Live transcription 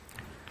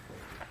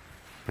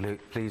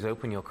Please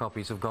open your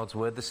copies of God's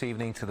Word this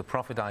evening to the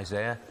prophet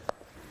Isaiah.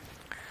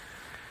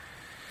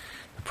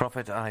 The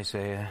prophet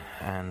Isaiah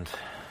and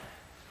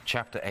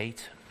chapter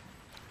 8.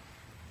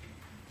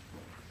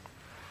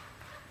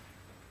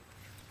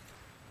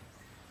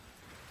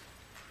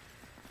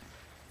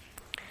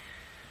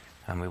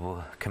 And we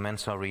will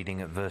commence our reading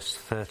at verse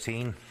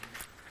 13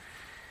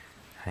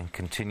 and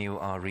continue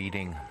our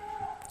reading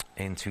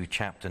into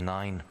chapter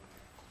 9.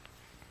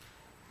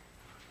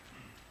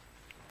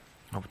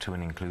 Up to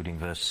and including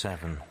verse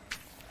 7.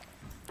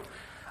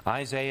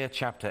 Isaiah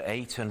chapter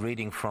 8 and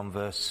reading from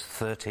verse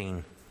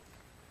 13.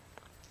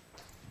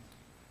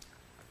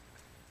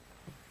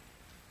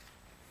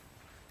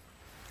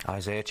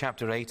 Isaiah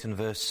chapter 8 and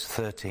verse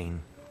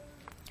 13.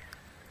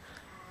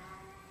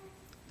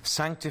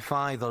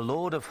 Sanctify the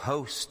Lord of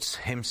hosts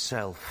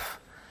himself,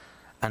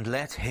 and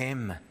let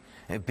him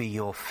be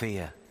your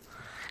fear,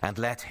 and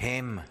let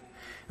him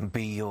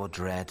be your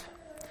dread.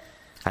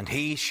 And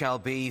he shall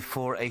be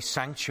for a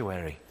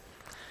sanctuary,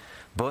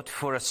 but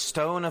for a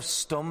stone of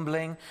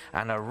stumbling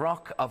and a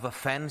rock of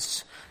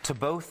offence to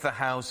both the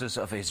houses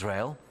of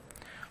Israel,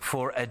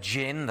 for a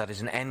gin, that is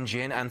an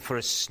engine, and for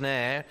a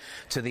snare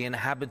to the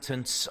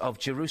inhabitants of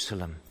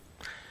Jerusalem.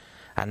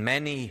 And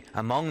many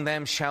among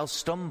them shall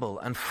stumble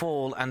and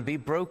fall and be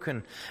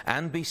broken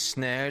and be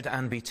snared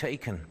and be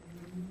taken.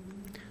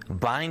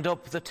 Bind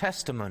up the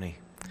testimony,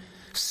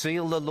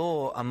 seal the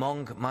law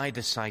among my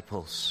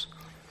disciples.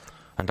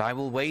 And I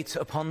will wait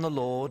upon the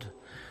Lord,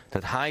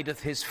 that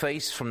hideth his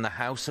face from the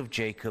house of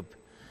Jacob,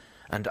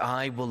 and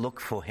I will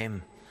look for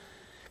him.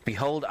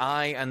 Behold,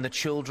 I and the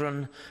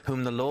children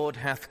whom the Lord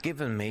hath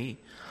given me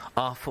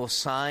are for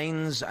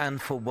signs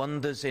and for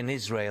wonders in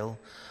Israel,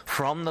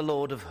 from the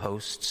Lord of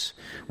hosts,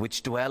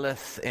 which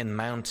dwelleth in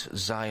Mount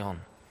Zion.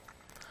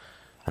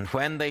 And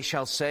when they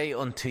shall say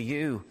unto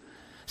you,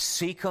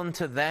 Seek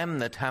unto them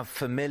that have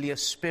familiar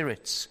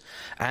spirits,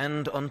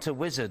 and unto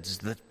wizards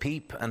that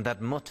peep and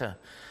that mutter,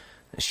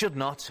 should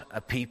not a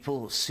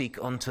people seek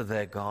unto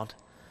their God,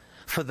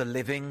 for the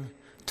living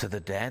to the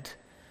dead,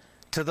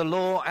 to the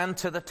law and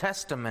to the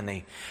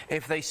testimony?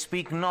 If they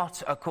speak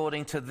not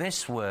according to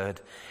this word,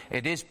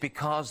 it is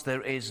because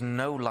there is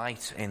no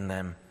light in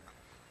them.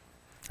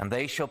 And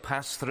they shall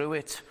pass through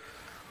it,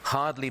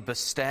 hardly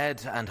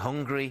bestead and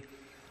hungry,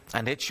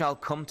 and it shall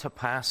come to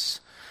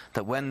pass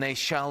that when they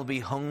shall be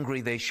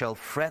hungry, they shall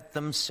fret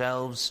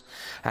themselves,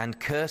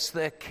 and curse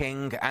their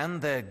king and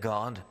their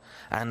God,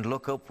 and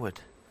look upward.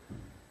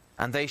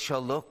 And they shall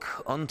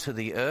look unto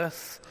the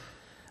earth,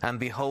 and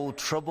behold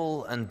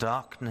trouble and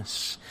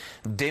darkness,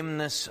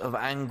 dimness of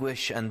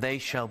anguish, and they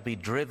shall be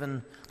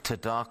driven to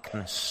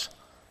darkness.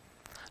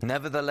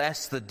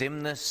 Nevertheless, the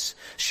dimness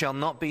shall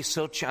not be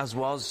such as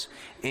was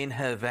in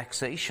her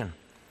vexation,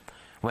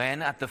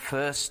 when at the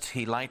first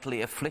he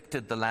lightly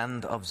afflicted the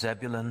land of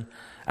Zebulun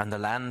and the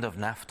land of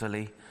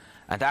Naphtali,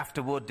 and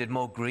afterward did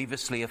more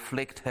grievously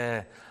afflict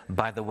her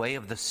by the way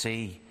of the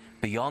sea,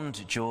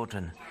 beyond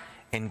Jordan,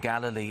 in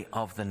Galilee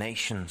of the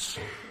nations.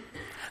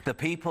 The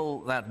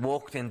people that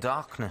walked in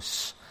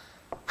darkness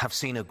have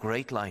seen a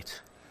great light.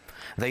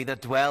 They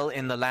that dwell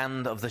in the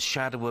land of the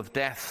shadow of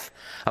death,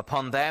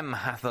 upon them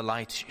hath the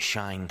light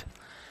shined.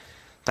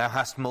 Thou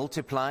hast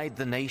multiplied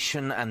the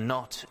nation and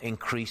not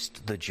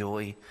increased the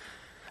joy.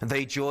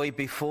 They joy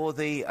before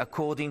thee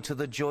according to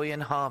the joy in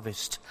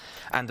harvest,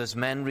 and as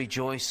men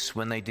rejoice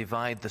when they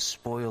divide the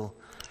spoil.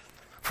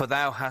 For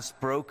thou hast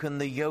broken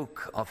the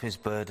yoke of his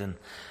burden,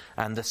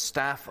 and the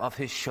staff of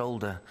his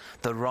shoulder,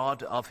 the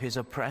rod of his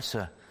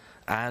oppressor,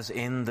 as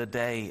in the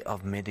day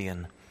of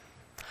Midian.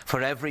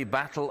 For every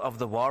battle of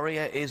the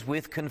warrior is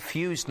with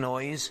confused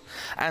noise,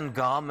 and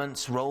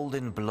garments rolled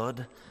in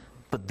blood.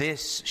 But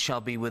this shall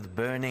be with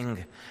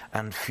burning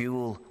and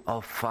fuel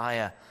of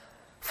fire.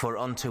 For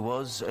unto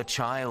us a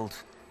child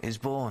is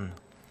born,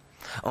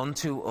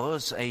 unto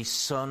us a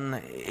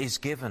son is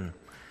given,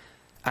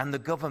 and the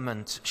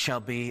government shall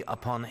be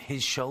upon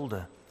his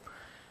shoulder.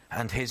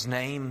 And his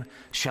name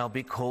shall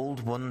be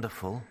called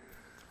Wonderful,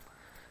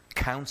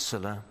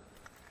 Counselor,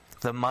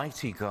 the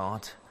Mighty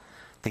God,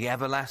 the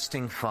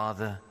Everlasting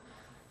Father,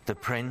 the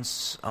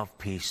Prince of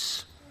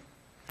Peace.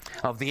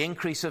 Of the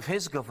increase of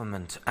his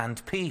government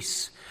and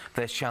peace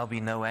there shall be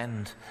no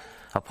end,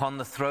 upon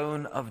the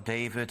throne of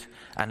David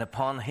and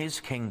upon his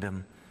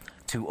kingdom,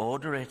 to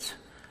order it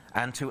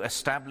and to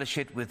establish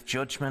it with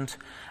judgment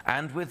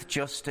and with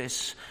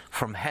justice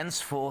from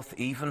henceforth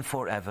even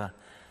forever.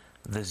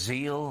 The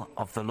zeal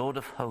of the Lord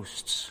of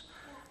hosts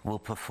will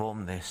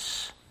perform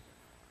this.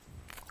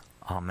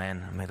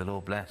 Amen. And may the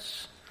Lord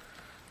bless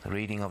the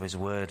reading of his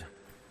word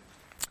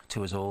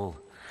to us all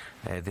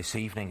this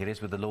evening. It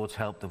is with the Lord's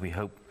help that we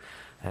hope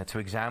to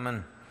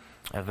examine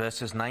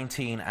verses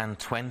 19 and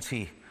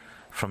 20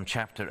 from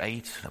chapter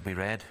 8 that we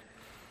read.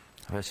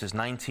 Verses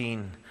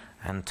 19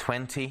 and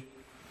 20.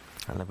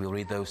 And we'll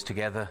read those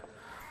together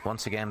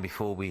once again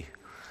before we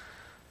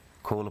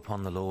call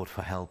upon the Lord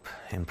for help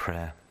in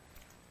prayer.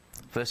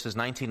 Verses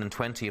 19 and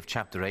 20 of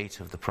chapter 8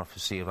 of the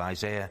prophecy of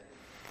Isaiah.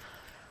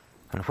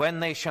 And when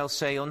they shall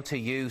say unto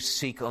you,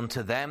 seek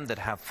unto them that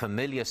have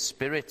familiar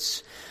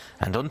spirits,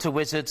 and unto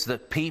wizards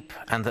that peep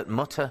and that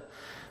mutter,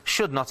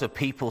 should not a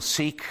people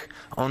seek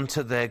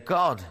unto their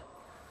God?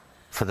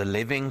 For the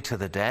living to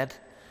the dead,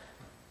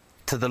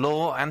 to the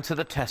law and to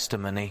the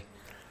testimony,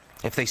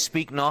 if they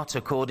speak not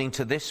according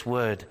to this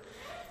word,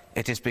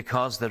 it is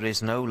because there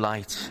is no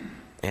light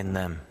in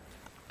them.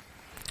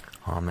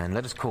 Amen.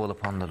 Let us call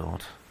upon the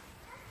Lord.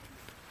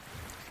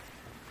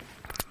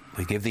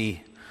 We give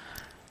thee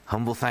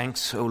humble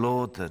thanks, O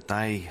Lord, that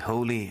thy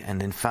holy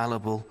and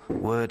infallible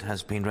word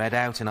has been read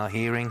out in our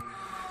hearing,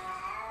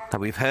 that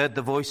we've heard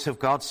the voice of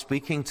God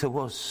speaking to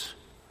us.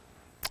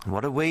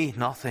 What are we?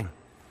 Nothing.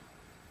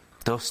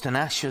 Dust and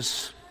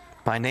ashes,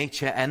 by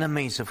nature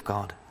enemies of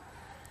God.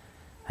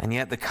 And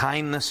yet the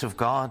kindness of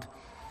God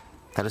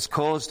that has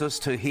caused us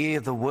to hear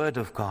the word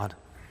of God,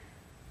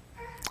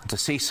 to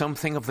see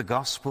something of the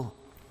gospel,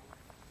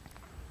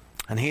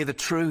 and hear the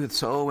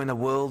truths, in a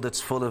world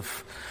that's full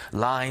of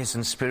lies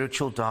and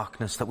spiritual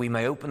darkness, that we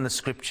may open the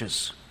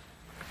scriptures,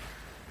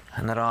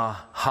 and that our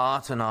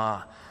heart and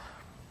our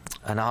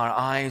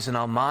eyes and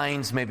our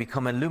minds may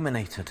become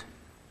illuminated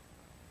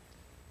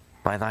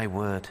by thy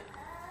word.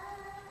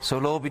 So,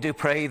 Lord, we do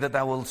pray that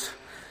thou wilt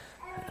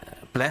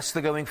bless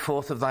the going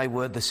forth of thy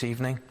word this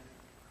evening,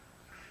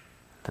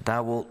 that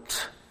thou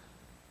wilt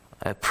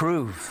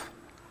prove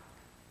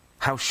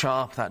how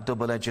sharp that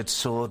double-edged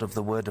sword of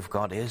the word of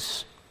God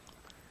is,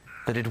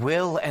 that it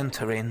will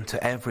enter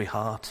into every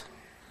heart,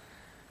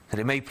 that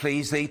it may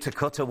please thee to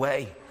cut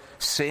away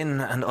sin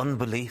and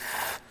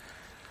unbelief,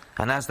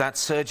 and as that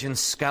surgeon's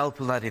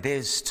scalpel that it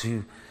is,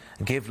 to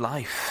give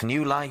life,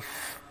 new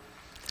life,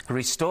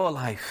 restore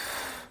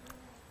life.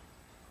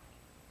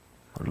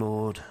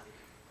 Lord,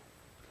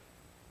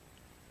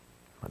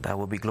 that thou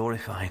will be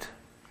glorified,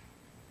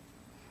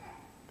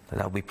 that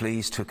thou will be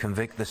pleased to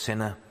convict the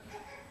sinner,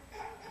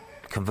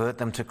 convert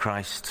them to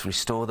Christ,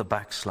 restore the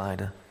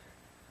backslider,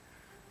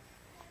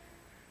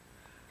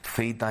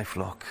 feed thy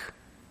flock,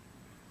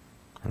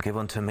 and give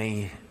unto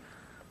me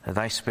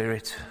thy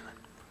Spirit,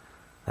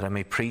 that I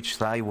may preach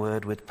thy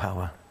word with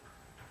power.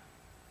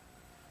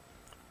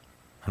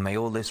 And may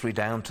all this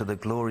redound to the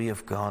glory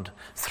of God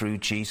through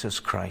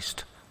Jesus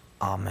Christ.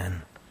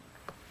 Amen.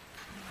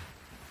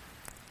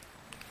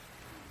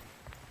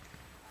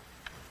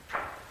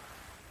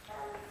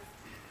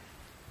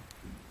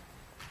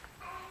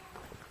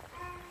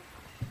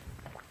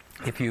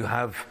 If you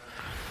have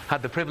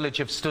had the privilege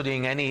of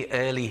studying any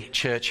early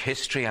church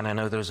history, and I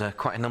know there's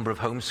quite a number of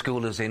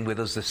homeschoolers in with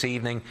us this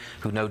evening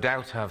who no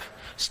doubt have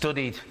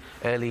studied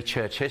early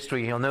church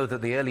history, you'll know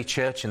that the early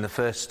church in the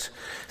first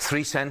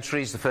 3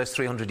 centuries, the first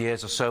 300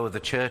 years or so of the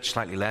church,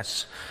 slightly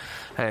less,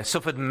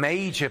 suffered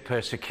major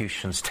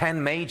persecutions,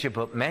 10 major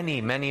but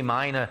many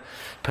minor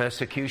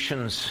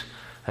persecutions.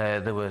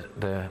 They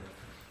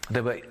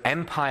were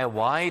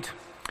empire-wide,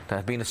 that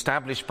had been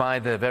established by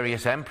the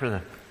various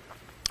emperors.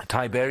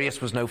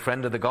 Tiberius was no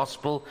friend of the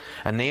gospel,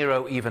 and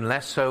Nero even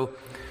less so.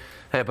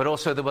 But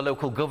also there were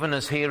local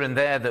governors here and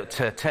there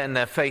that turned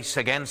their face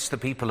against the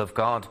people of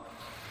God.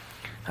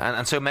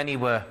 And so many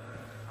were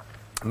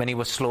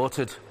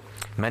slaughtered,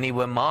 many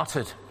were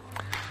martyred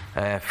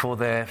for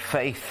their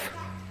faith.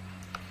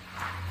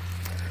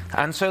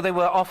 And so they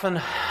were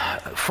often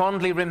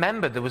fondly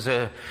remembered. There was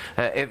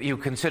if you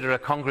consider a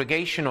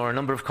congregation or a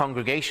number of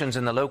congregations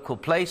in the local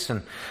place,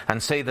 and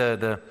say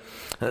the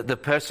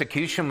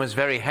persecution was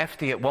very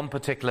hefty at one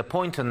particular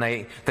point, and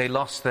they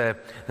lost their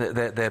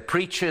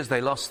preachers,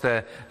 they lost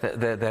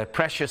their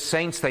precious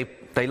saints,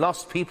 they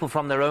lost people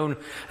from their own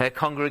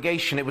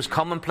congregation. It was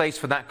commonplace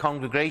for that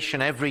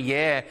congregation every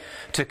year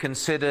to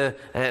consider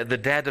the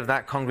dead of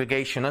that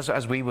congregation,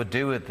 as we would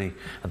do at the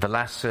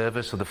last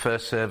service or the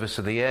first service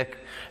of the year.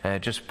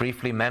 Just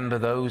briefly remember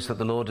those that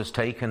the Lord has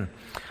taken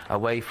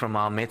away from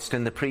our midst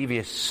in the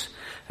previous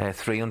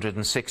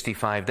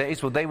 365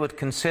 days. Well, they would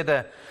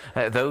consider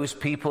those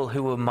people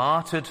who were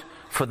martyred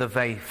for the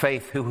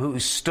faith, who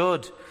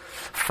stood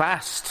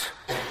fast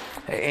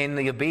in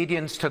the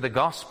obedience to the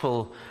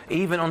gospel,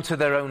 even unto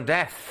their own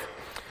death.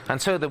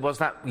 And so there was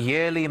that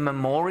yearly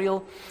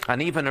memorial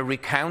and even a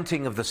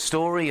recounting of the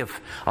story of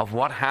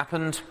what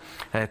happened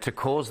to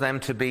cause them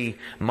to be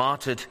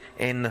martyred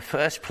in the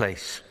first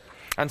place.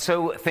 And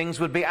so things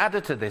would be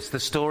added to this, the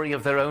story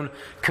of their own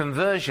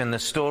conversion, the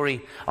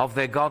story of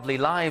their godly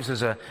lives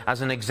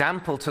as an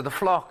example to the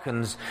flock,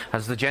 and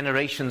as the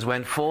generations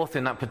went forth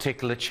in that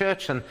particular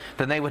church, and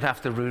then they would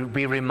have to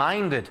be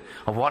reminded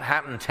of what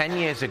happened 10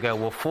 years ago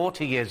or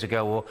 40 years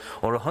ago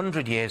or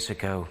 100 years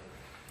ago,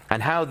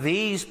 and how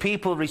these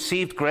people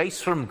received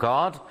grace from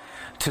God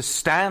to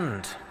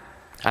stand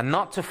and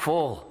not to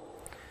fall,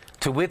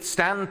 to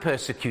withstand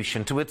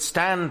persecution, to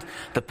withstand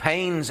the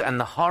pains and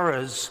the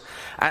horrors.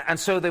 And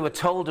so they were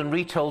told and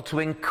retold to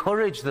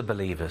encourage the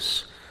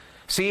believers.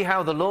 See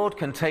how the Lord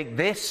can take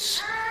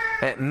this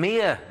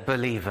mere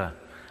believer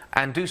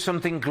and do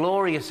something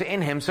glorious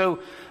in him. So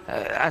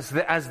as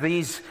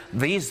these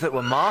that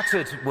were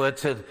martyred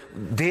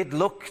did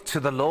look to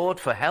the Lord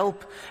for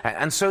help,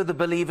 and so the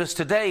believers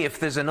today, if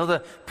there's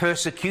another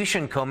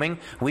persecution coming,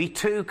 we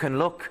too can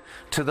look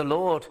to the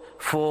Lord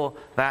for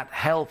that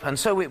help. And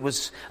so it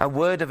was a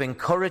word of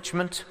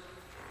encouragement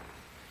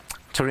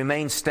to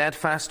remain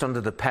steadfast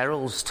under the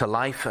perils to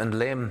life and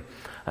limb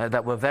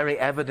that were very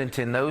evident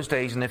in those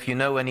days. And if you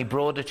know any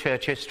broader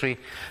church history,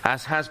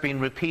 as has been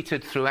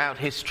repeated throughout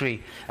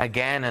history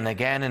again and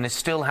again, and is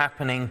still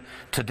happening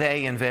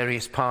today in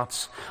various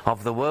parts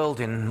of the world,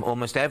 in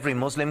almost every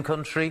Muslim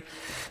country,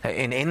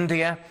 in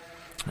India,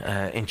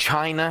 in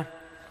China,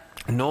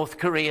 North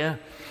Korea,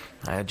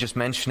 just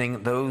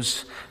mentioning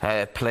those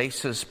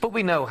places. But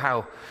we know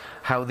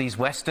how these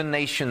Western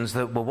nations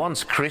that were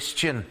once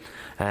Christian,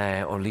 or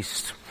at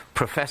least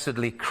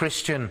professedly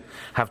Christian,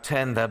 have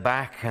turned their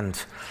back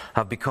and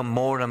have become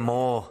more and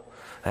more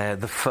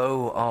the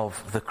foe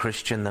of the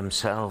Christian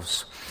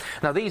themselves.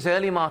 Now, these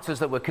early martyrs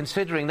that we're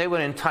considering, they were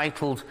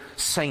entitled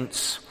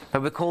saints. They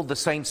were called the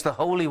saints, the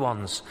holy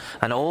ones.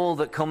 And all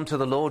that come to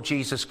the Lord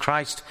Jesus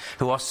Christ,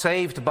 who are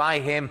saved by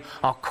him,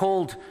 are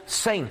called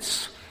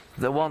saints,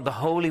 the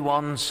holy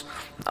ones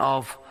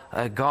of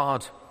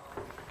God.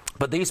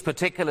 But these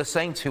particular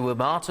saints who were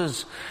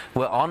martyrs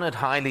were honored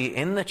highly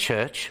in the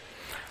church.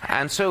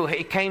 And so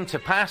it came to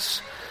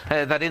pass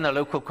that in a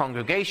local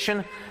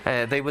congregation,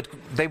 they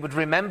would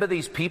remember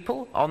these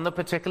people on the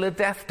particular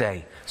death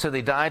day. So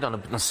they died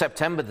on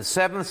September the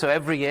 7th, so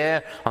every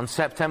year on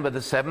September the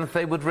 7th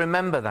they would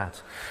remember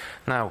that.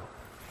 Now,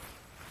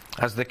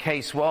 as the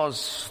case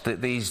was,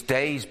 that these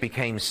days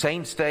became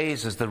saints'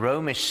 days as the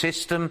Romish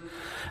system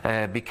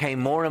became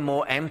more and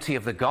more empty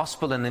of the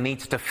gospel, and they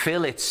needed to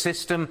fill its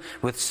system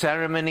with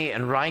ceremony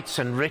and rites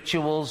and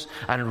rituals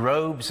and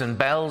robes and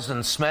bells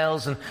and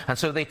smells, and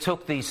so they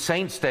took these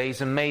saints' days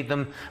and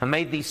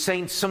made these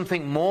saints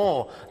something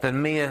more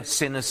than mere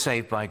sinners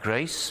saved by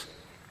grace,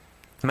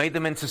 made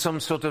them into some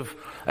sort of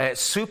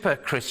super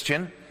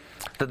Christian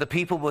that the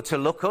people were to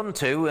look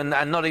unto, and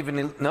not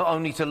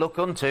only to look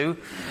unto,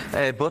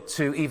 but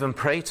to even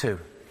pray to.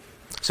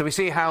 So we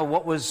see how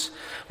what was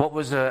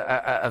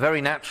a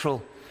very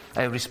natural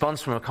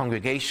response from a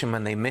congregation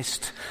when they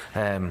missed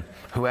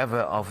whoever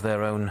of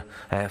their own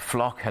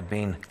flock had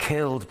been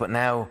killed, but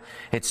now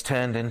it's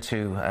turned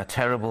into a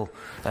terrible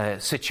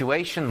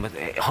situation with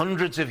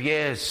hundreds of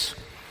years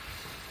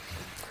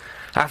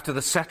after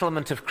the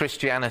settlement of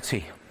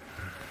Christianity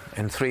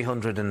in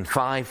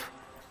 305.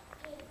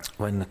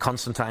 When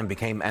Constantine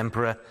became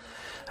emperor,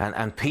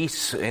 and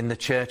peace in the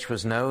church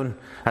was known,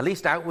 at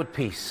least outward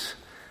peace.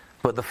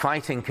 But the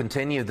fighting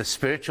continued, the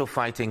spiritual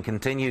fighting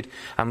continued,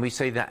 and we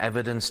see that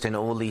evidenced in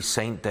all these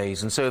saint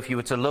days. And so if you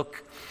were to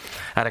look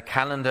at a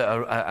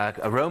calendar,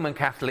 a Roman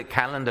Catholic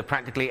calendar,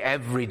 practically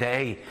every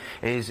day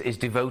is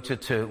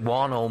devoted to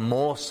one or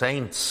more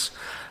saints.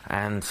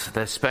 And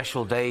there's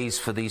special days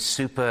for these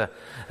super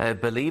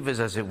believers,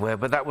 as it were.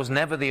 But that was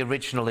never the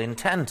original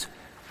intent.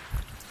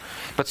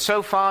 But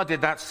so far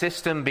did that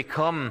system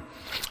become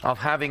of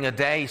having a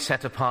day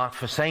set apart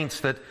for saints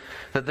that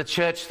the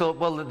church thought,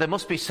 well, there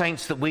must be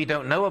saints that we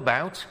don't know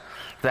about,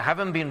 that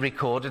haven't been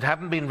recorded,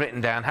 haven't been written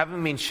down,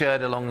 haven't been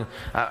shared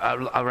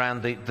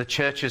around the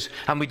churches,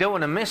 and we don't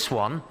want to miss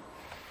one.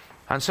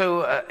 And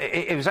so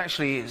it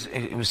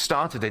was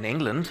started in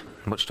England,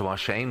 much to our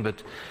shame,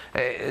 but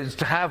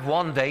to have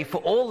one day for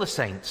all the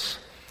saints,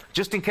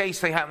 just in case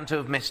they happen to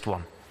have missed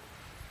one.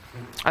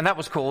 And that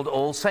was called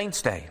All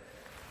Saints' Day.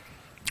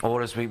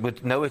 Or as we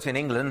would know it in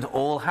England,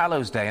 All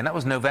Hallows Day. And that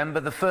was November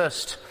the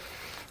 1st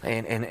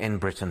in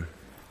Britain.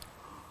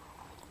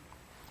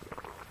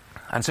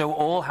 And so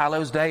All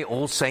Hallows Day,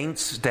 All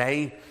Saints'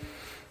 Day,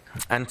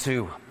 and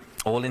to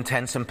all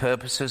intents and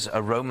purposes,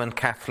 a Roman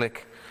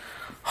Catholic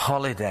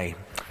holiday.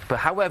 But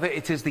however,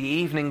 it is the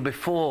evening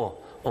before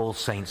All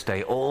Saints'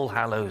 Day, All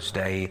Hallows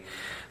Day,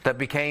 that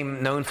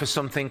became known for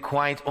something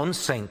quite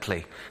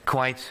unsaintly,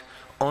 quite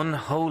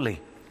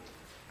unholy.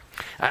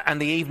 And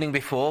the evening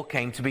before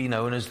came to be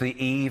known as the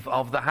Eve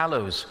of the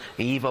Hallows,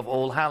 Eve of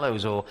All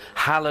Hallows, or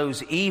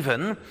Hallows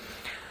Even,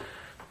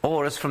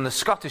 or as from the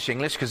Scottish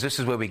English, because this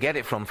is where we get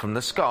it from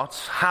the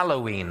Scots,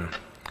 Halloween.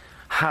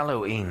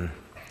 Halloween.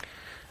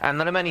 And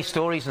there are many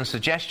stories and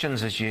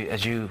suggestions as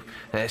you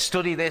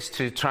study this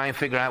to try and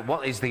figure out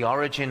what is the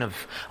origin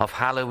of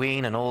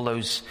Halloween and all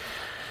those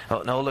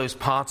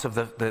parts of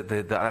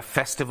the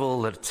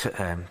festival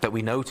that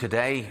we know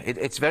today.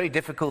 It's very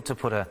difficult to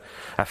put a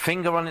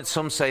finger on it.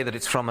 Some say that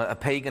it's from a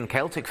pagan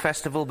Celtic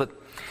festival, but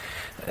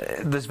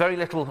there's very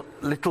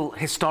little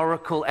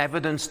historical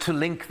evidence to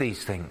link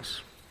these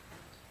things.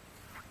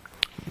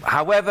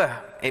 However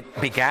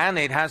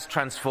it has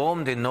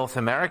transformed in North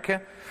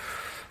America,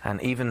 and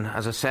even,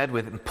 as I said,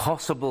 with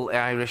possible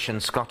Irish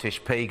and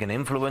Scottish pagan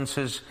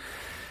influences.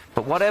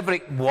 But whatever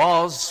it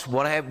was,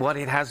 what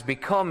it has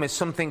become is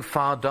something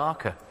far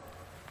darker.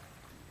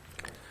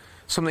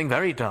 Something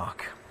very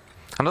dark.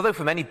 And although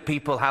for many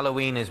people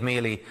Halloween is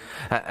merely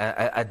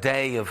a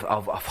day of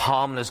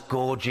harmless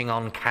gorging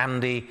on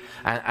candy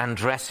and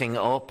dressing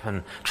up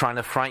and trying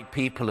to fright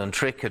people and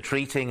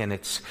trick-or-treating, and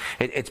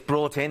it's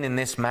brought in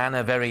this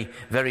manner very,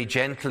 very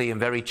gently and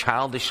very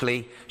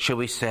childishly, shall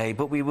we say,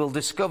 but we will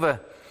discover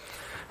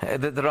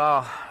that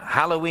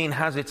Halloween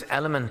has its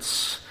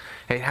elements,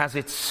 it has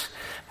its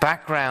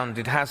background,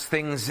 it has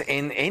things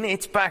in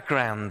its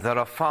background that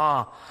are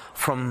far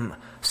from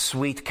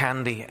sweet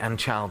candy and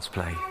child's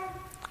play.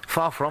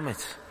 Far from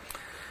it.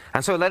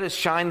 And so let us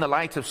shine the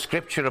light of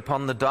Scripture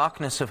upon the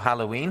darkness of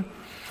Halloween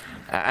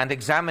and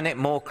examine it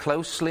more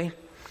closely,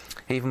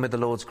 even with the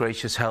Lord's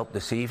gracious help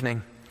this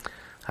evening,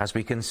 as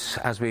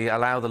we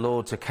allow the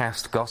Lord to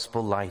cast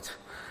gospel light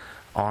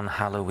on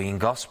Halloween.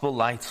 Gospel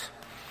light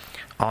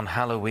on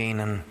Halloween.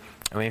 And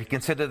when we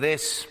consider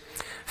this,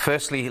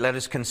 firstly, let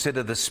us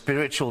consider the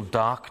spiritual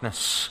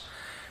darkness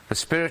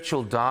that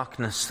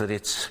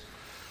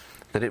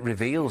it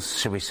reveals,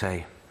 shall we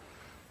say.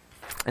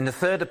 In the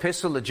third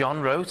epistle that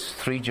John wrote,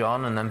 3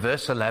 John, and then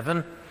verse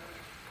 11,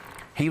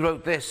 he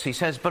wrote this. He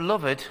says,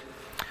 "Beloved,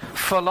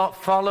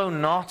 follow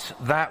not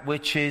that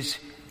which is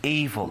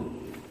evil,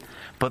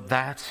 but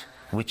that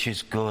which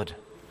is good.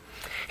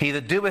 He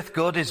that doeth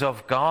good is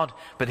of God,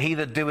 but he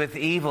that doeth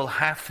evil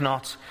hath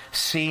not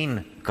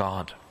seen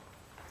God."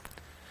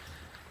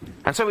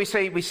 And so we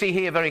see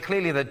here very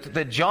clearly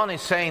that John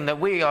is saying that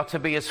we are to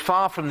be as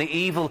far from the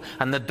evil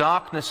and the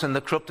darkness and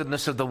the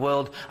corruptedness of the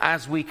world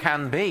as we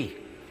can be.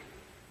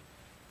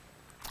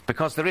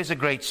 Because there is a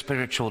great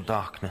spiritual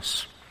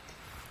darkness,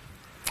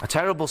 a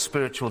terrible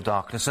spiritual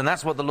darkness, and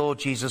that's what the Lord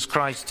Jesus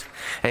Christ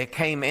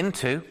came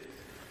into.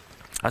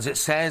 As it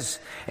says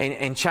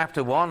in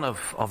chapter 1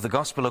 of the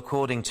Gospel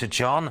according to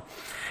John,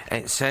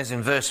 it says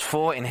in verse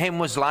 4, "In him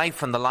was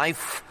life, and the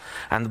life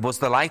and was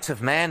the light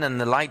of men, and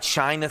the light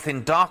shineth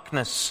in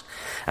darkness,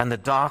 and the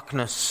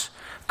darkness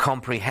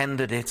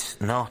comprehended it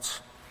not."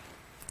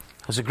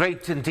 There's a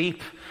great and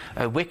deep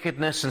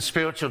wickedness and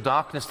spiritual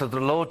darkness that the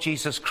Lord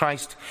Jesus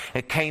Christ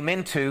came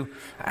into,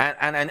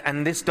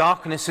 and this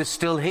darkness is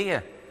still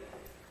here.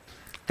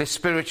 This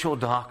spiritual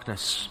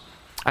darkness.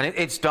 And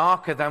it's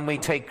darker than we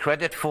take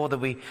credit for, that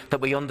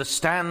we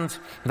understand,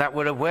 that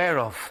we're aware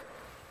of.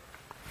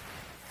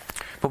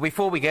 But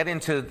before we get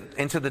into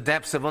the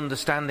depths of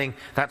understanding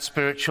that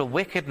spiritual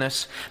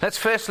wickedness, let's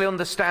firstly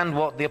understand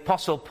what the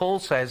Apostle Paul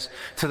says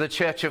to the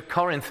church of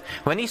Corinth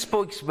when he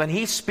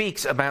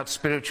speaks about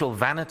spiritual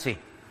vanity.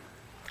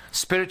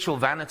 Spiritual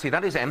vanity,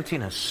 that is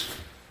emptiness.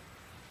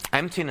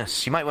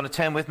 Emptiness. You might want to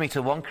turn with me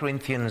to 1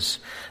 Corinthians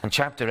and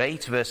chapter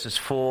 8, verses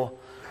 4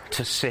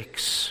 to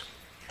 6.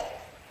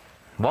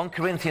 1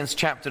 Corinthians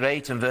chapter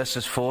 8 and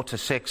verses 4 to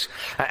 6.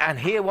 And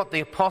hear what the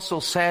apostle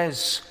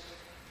says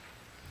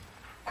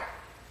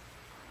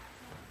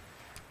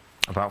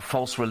about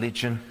false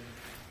religion.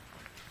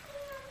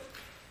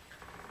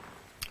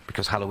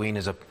 Because Halloween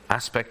is an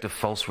aspect of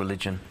false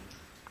religion.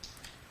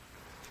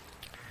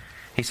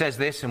 He says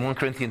this in 1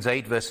 Corinthians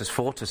 8 verses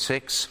 4 to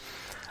 6.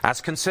 "As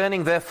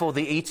concerning therefore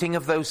the eating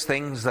of those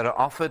things that are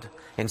offered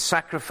in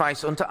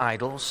sacrifice unto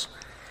idols,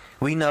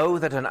 we know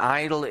that an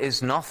idol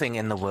is nothing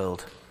in the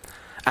world,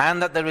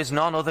 and that there is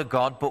none other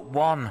God but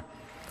one.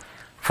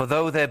 For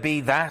though there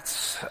be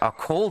that are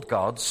called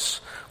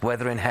gods,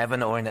 whether in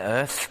heaven or in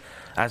earth,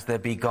 as there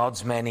be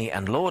gods many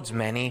and lords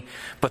many,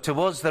 but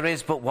to us there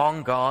is but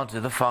one God,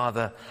 the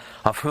Father,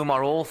 of whom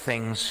are all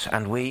things,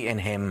 and we in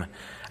him,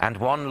 and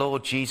one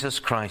Lord Jesus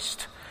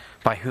Christ,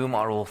 by whom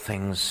are all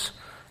things,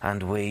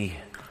 and we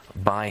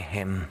by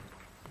him."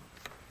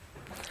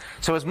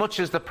 So as much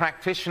as the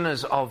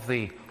practitioners of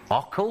the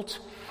occult,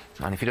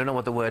 and if you don't know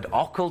what the word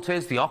occult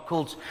is, the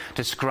occult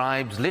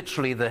describes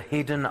literally the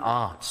hidden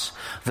arts,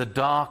 the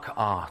dark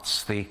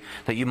arts,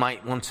 that you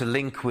might want to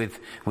link with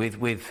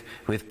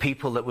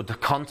people that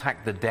would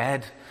contact the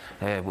dead,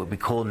 what we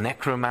call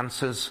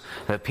necromancers,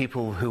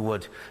 people who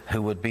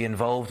would be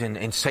involved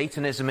in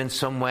Satanism in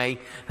some way.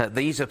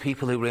 These are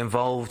people who were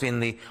involved in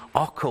the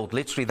occult,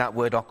 literally that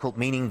word occult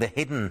meaning the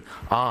hidden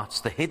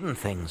arts, the hidden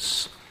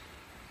things.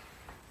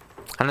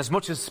 And as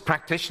much as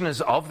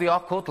practitioners of the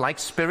occult, like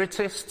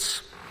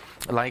spiritists,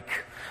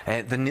 like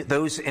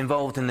those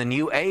involved in the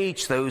New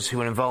Age, those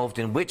who are involved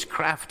in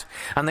witchcraft,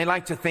 and they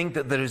like to think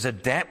that there is a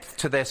depth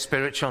to their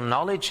spiritual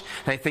knowledge,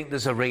 they think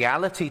there's a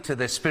reality to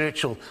their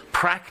spiritual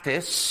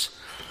practice,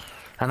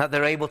 and that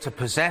they're able to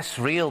possess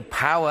real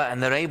power,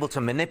 and they're able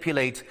to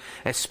manipulate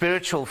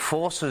spiritual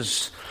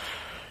forces.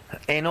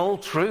 In all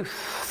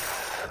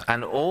truth,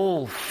 and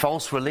all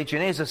false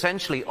religion is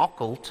essentially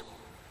occult.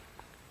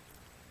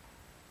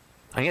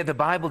 And yet the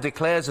Bible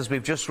declares, as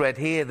we've just read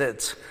here,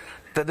 that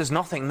there's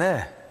nothing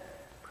there.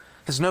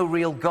 There's no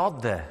real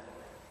God there.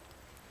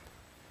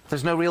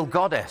 There's no real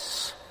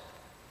goddess.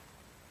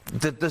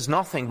 There's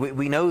nothing.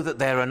 We know that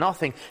there are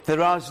nothing.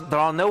 There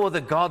are no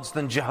other gods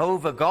than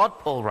Jehovah God,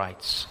 Paul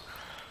writes.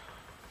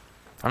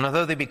 And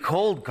although they be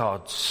called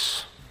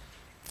gods,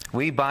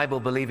 we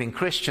Bible-believing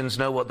Christians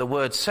know what the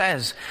word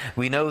says.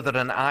 We know that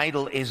an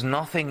idol is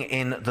nothing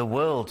in the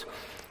world.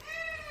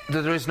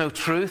 That there is no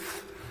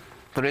truth.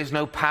 There is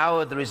no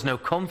power, there is no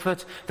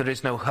comfort, there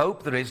is no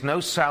hope, there is no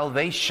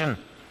salvation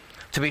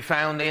to be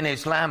found in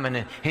Islam and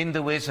in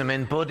Hinduism,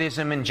 in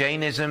Buddhism, in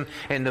Jainism,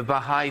 in the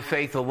Baha'i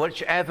faith, or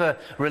whichever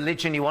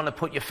religion you want to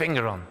put your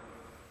finger on,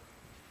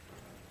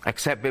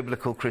 except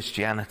biblical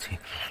Christianity.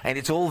 And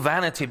it's all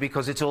vanity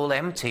because it's all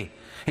empty.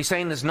 He's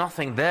saying there's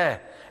nothing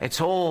there. It's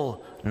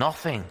all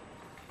nothing.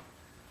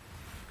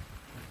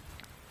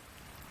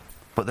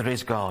 But there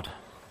is God,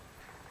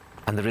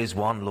 and there is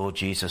one Lord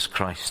Jesus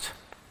Christ.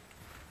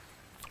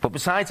 But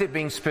besides it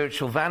being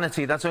spiritual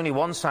vanity, that's only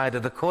one side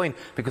of the coin,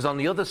 because on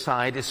the other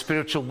side is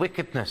spiritual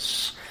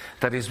wickedness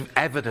that is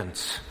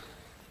evident.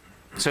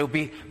 So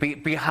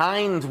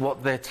behind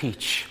what they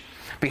teach,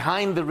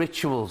 behind the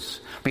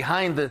rituals,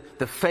 behind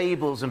the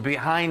fables, and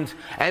behind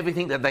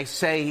everything that they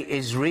say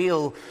is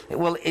real,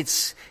 well,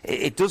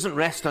 it doesn't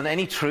rest on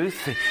any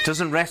truth. It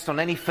doesn't rest on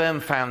any firm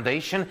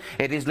foundation.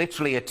 It is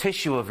literally a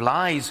tissue of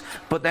lies.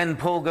 But then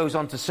Paul goes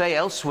on to say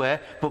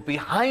elsewhere, but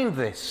behind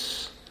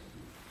this,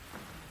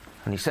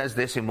 and he says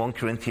this in 1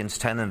 Corinthians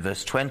 10 and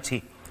verse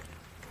 20,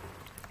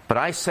 but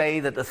I say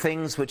that the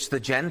things which the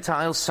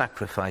Gentiles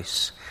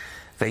sacrifice,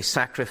 they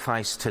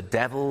sacrifice to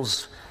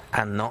devils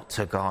and not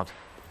to God.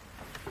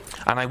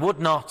 And I would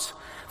not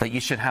that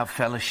you should have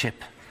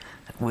fellowship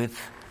with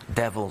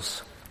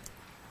devils.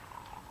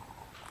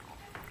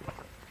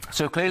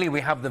 So clearly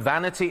we have the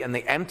vanity and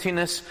the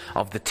emptiness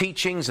of the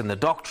teachings and the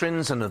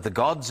doctrines and of the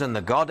gods and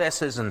the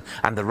goddesses and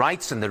the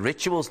rites and the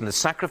rituals and the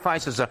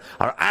sacrifices are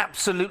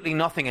absolutely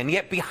nothing. And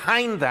yet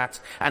behind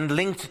that and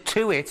linked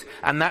to it,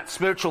 and that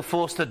spiritual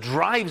force that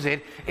drives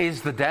it,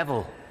 is the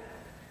devil.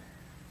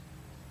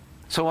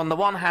 So on the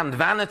one hand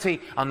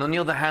vanity, and on the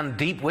other hand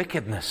deep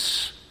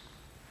wickedness.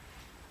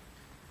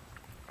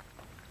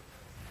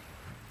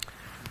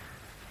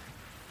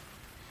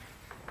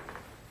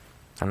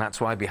 And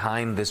that's why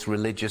behind this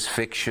religious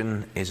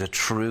fiction is a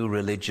true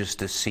religious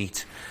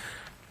deceit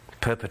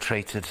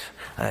perpetrated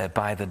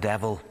by the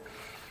devil.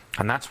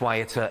 And that's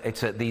why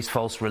these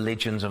false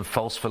religions and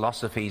false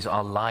philosophies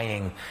are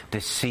lying,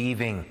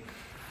 deceiving,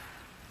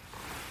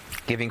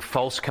 giving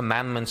false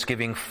commandments,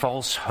 giving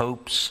false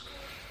hopes,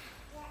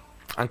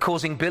 and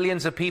causing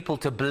billions of people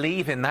to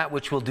believe in that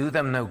which will do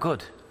them no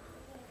good,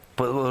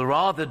 but will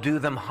rather do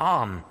them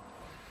harm.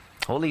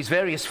 All these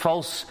various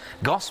false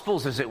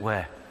gospels, as it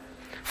were.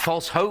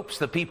 False hopes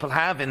that people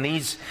have in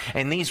these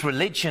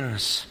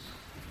religions.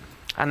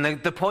 And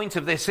the point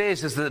of this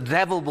is that the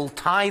devil will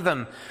tie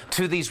them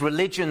to these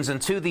religions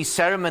and to these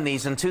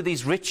ceremonies and to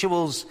these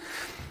rituals,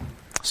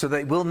 so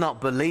they will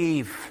not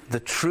believe the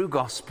true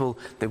gospel.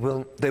 They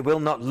will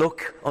not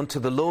look unto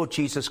the Lord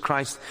Jesus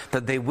Christ,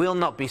 that they will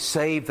not be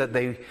saved, but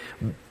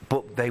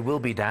they will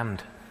be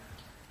damned.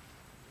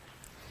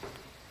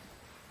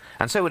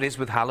 And so it is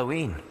with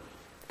Halloween.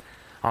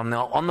 On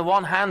the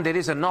one hand, it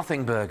is a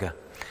nothing burger.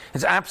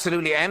 It's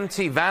absolutely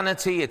empty,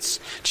 vanity. It's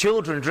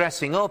children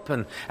dressing up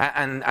and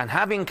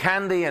having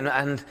candy,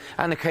 and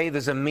okay,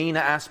 there's a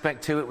meaner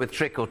aspect to it with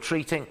trick or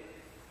treating.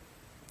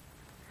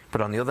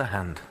 But on the other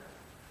hand,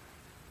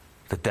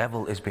 the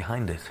devil is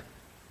behind it.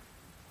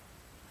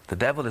 The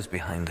devil is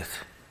behind it.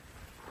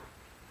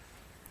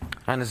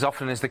 And as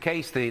often is the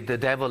case, the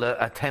devil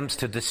attempts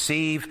to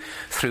deceive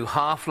through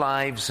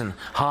half-lives and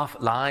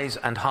half-lies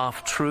and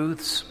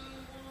half-truths,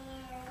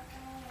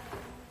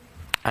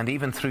 and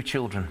even through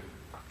children.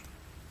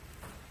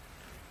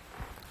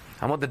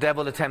 And what the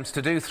devil attempts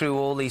to do through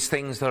all these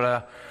things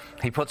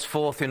he puts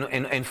forth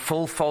in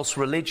full false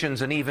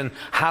religions, and even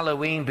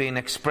Halloween being an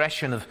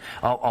expression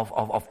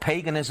of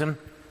paganism,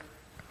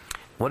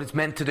 what it's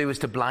meant to do is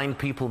to blind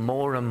people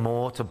more and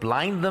more, to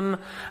blind them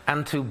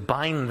and to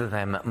bind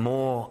them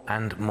more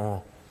and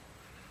more.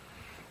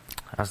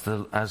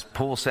 As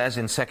Paul says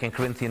in 2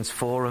 Corinthians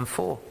 4 and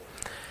 4,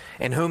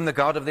 in whom the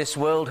God of this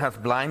world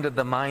hath blinded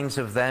the minds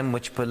of them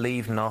which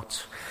believe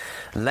not,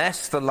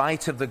 lest the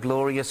light of the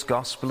glorious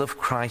gospel of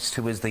Christ,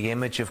 who is the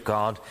image of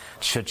God,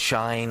 should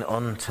shine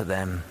unto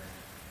them.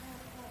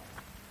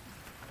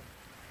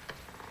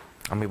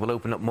 And we will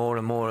open up more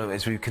and more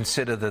as we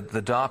consider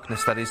the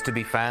darkness that is to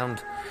be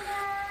found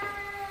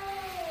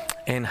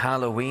in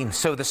Halloween.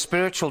 So the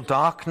spiritual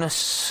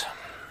darkness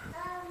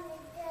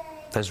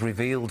that's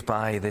revealed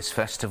by this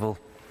festival.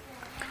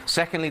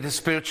 Secondly, the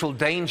spiritual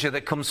danger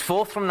that comes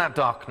forth from that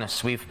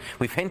darkness. We've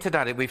hinted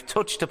at it, we've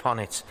touched upon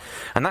it.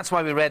 And that's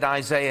why we read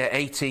Isaiah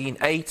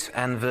 18:8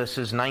 and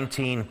verses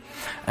 19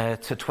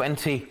 to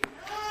 20.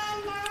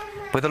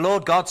 Where the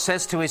Lord God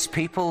says to his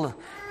people,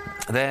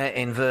 there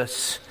in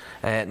verse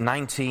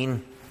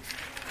 19,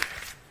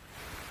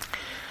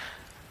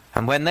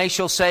 and when they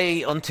shall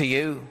say unto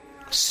you,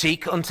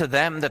 seek unto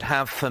them that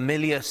have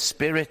familiar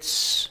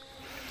spirits,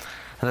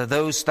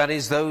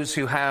 those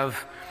who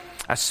have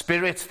a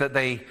spirit that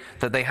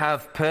they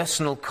have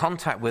personal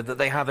contact with, that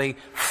they have a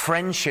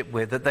friendship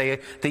with,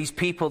 these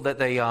people that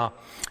they are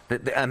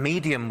a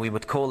medium, we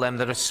would call them,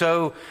 that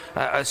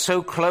are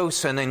so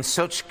close and in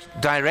such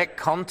direct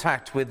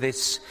contact with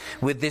this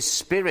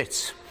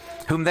spirit,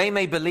 whom they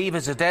may believe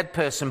is a dead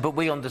person, but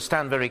we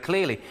understand very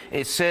clearly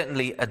it's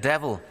certainly a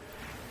devil.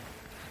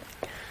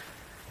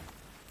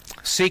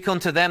 Seek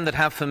unto them that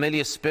have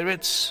familiar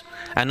spirits,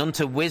 and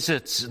unto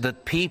wizards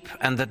that peep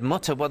and that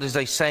mutter. What is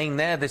they saying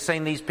there? They're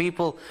saying these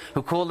people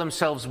who call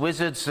themselves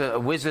wizards, a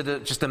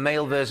wizard, just a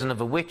male version of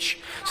a witch.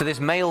 So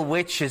this male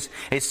witch is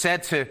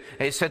said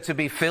to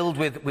be filled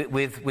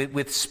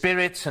with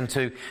spirits and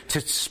to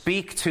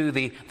speak to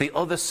the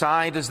other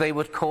side, as they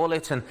would call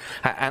it,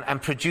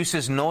 and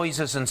produces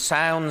noises and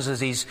sounds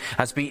as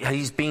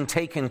he's being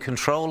taken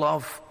control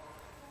of.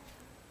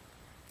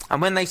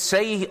 And when they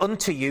say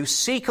unto you,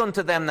 seek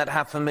unto them that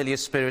have familiar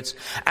spirits,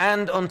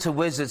 and unto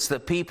wizards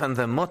that peep and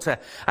that mutter.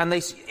 And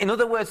in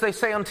other words, they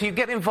say unto you,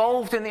 get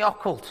involved in the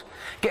occult.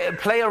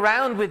 Play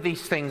around with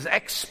these things.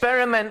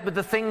 Experiment with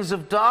the things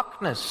of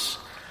darkness.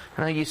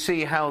 Now you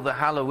see how the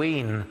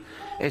Halloween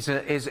is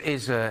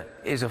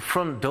a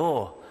front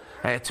door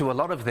to a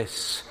lot of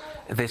this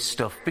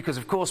stuff. Because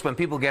of course when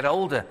people get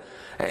older,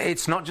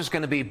 it's not just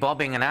going to be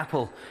bobbing an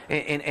apple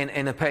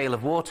in a pail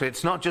of water.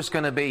 It's not just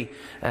going to be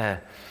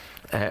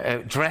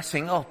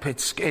dressing up.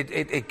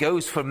 It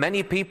goes for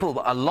many people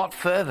a lot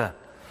further,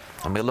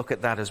 and we'll look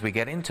at that as we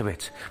get into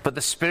it. But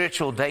the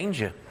spiritual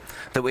danger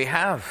that we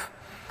have: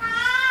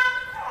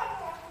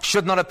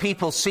 should not a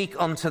people seek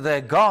unto their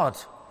God?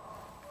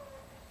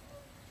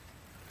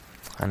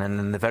 And then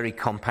in the very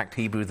compact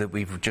Hebrew that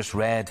we've just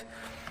read,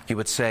 you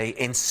would say,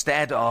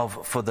 instead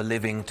of for the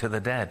living to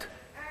the dead.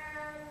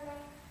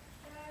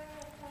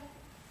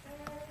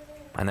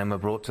 And then we're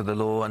brought to the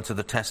law and to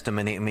the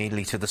testimony,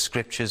 immediately to the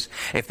scriptures.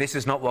 If this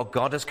is not what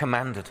God has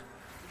commanded,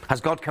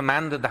 has God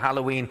commanded the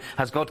Halloween?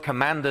 Has God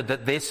commanded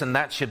that this and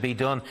that should be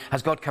done?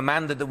 Has God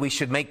commanded that we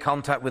should make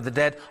contact with the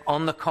dead?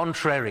 On the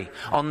contrary.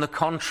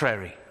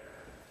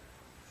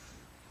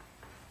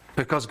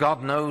 Because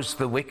God knows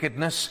the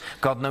wickedness,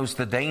 God knows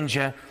the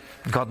danger,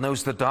 God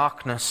knows the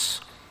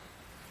darkness,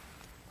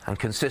 and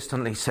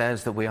consistently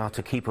says that we are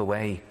to keep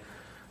away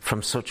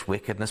from such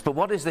wickedness. But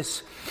what is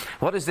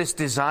this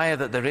desire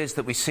that there is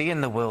that we see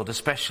in the world,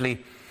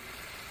 especially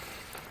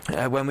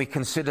when we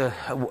consider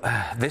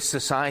this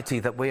society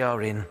that we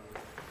are in?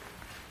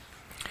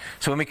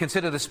 So when we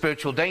consider the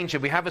spiritual danger,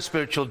 we have a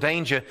spiritual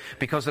danger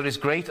because there is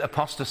great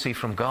apostasy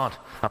from God.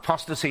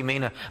 Apostasy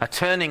means a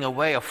turning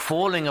away, a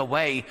falling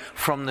away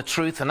from the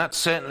truth, and that's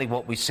certainly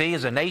what we see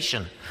as a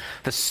nation.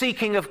 The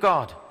seeking of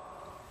God,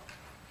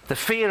 the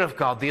fear of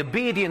God, the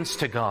obedience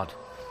to God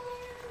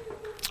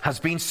has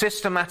been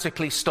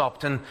systematically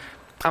stopped. And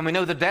we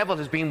know the devil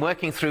has been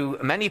working through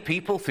many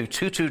people, through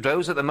Tutu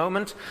Rose at the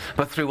moment,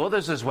 but through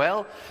others as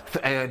well,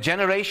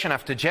 generation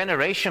after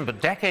generation,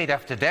 but decade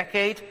after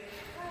decade.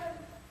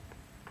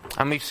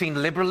 And we've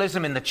seen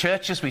liberalism in the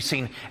churches, we've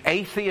seen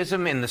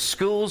atheism in the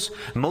schools,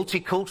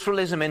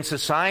 multiculturalism in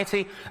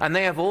society, and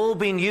they have all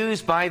been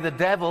used by the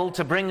devil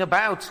to bring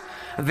about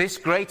this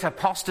great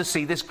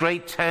apostasy, this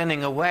great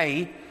turning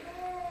away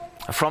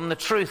from the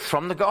truth,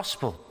 from the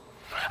gospel.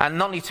 And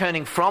not only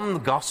turning from the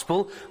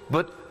gospel,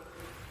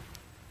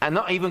 and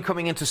not even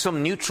coming into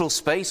some neutral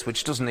space,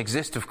 which doesn't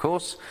exist, of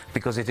course,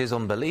 because it is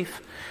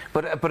unbelief,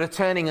 but a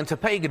turning into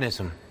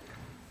paganism.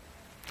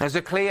 There's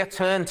a clear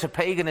turn to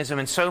paganism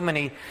in so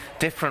many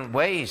different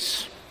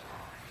ways.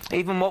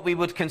 Even what we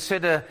would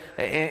consider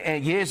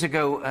years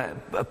ago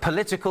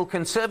political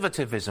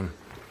conservatism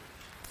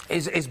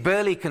is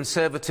barely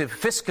conservative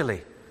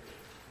fiscally,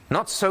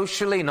 not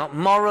socially, not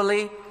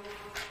morally.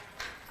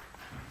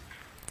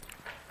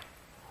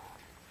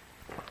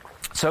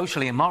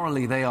 Socially and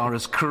morally, they are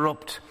as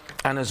corrupt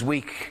and as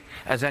weak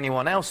as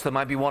anyone else. There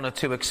might be one or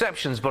two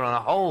exceptions, but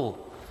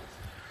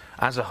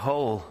as a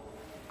whole,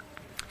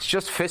 it's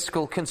just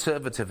fiscal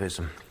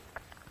conservatism,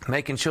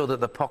 making sure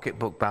that the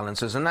pocketbook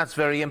balances, and that's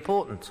very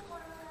important.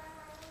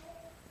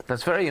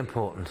 That's very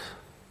important.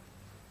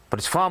 But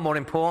it's far more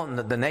important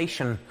that the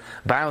nation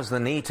bows the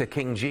knee to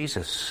King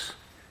Jesus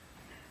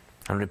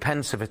and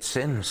repents of its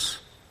sins.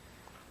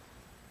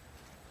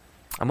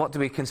 And what do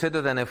we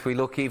consider then if we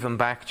look even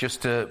back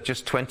just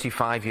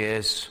 25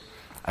 years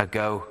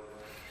ago?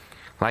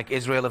 Like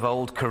Israel of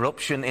old,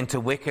 corruption into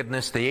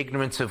wickedness, the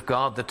ignorance of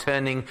God, the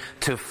turning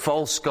to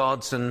false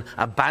gods and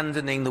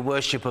abandoning the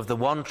worship of the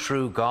one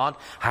true God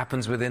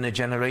happens within a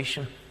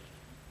generation.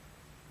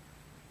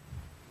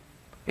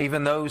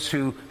 Even those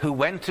who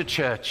went to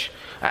church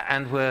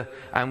and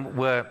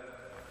were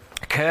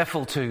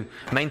careful to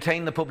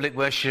maintain the public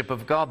worship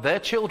of God, their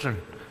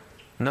children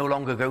no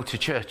longer go to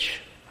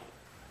church.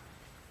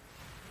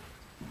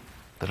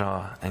 There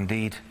are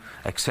indeed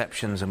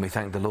exceptions, and we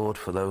thank the Lord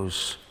for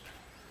those.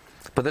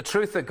 But the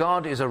truth that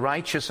God is a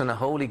righteous and a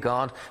holy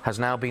God has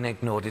now been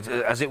ignored.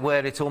 As it were,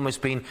 it's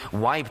almost been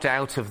wiped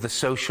out of the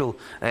social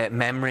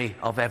memory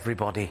of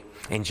everybody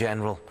in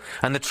general.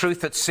 And the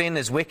truth that sin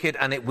is wicked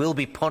and it will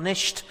be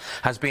punished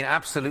has been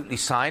absolutely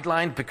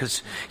sidelined,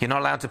 because you're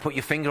not allowed to put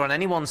your finger on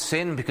anyone's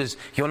sin because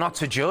you're not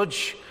to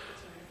judge.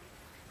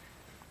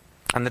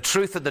 And the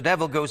truth that the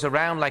devil goes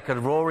around like a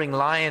roaring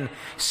lion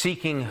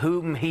seeking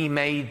whom he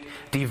may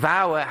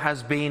devour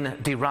has been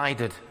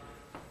derided.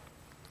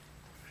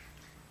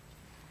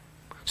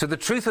 So the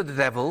truth of the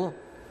devil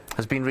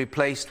has been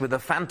replaced with a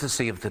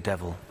fantasy of the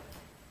devil.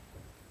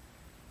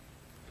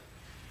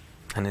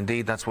 And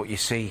indeed, that's what you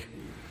see.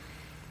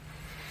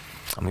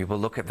 And we will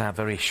look at that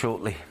very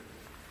shortly.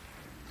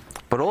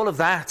 But all of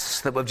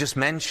that we've just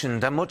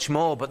mentioned, and much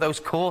more, but those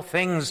core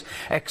things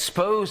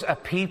expose a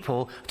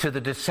people to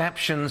the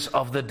deceptions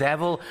of the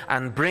devil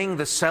and bring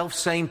the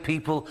self-same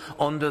people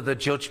under the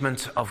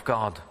judgment of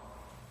God.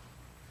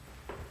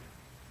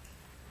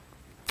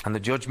 And the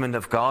judgment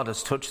of God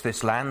has touched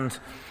this land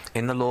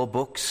in the law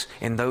books,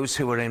 in those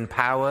who are in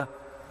power,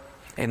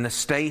 in the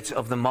state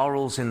of the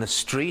morals in the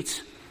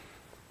street.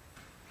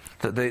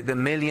 The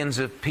millions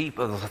of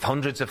people,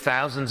 hundreds of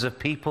thousands of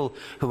people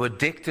who are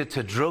addicted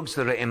to drugs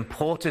that are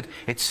imported,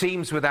 it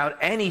seems without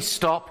any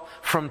stop,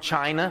 from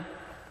China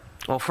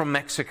or from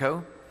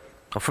Mexico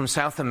or from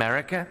South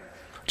America,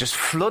 just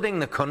flooding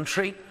the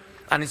country,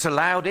 and it's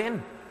allowed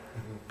in.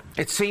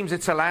 It seems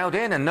it's allowed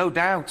in, and no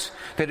doubt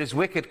there is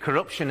wicked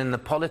corruption in the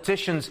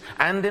politicians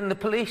and in the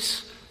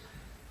police.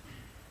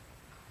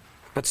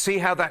 But see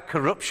how that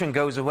corruption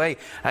goes away,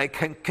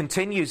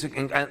 continues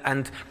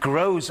and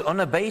grows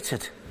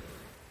unabated.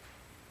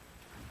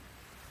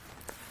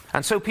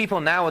 And so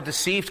people now are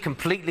deceived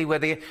completely, where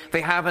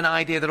they have an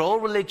idea that all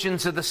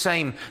religions are the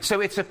same.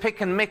 So it's a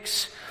pick and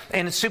mix.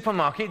 In a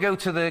supermarket, you go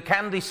to the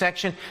candy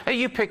section,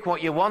 you pick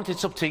what you want,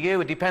 it's up to you.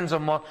 It depends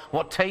on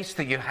what taste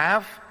that you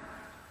have.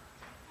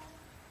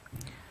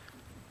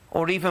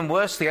 Or even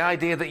worse, the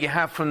idea that you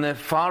have from the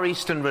Far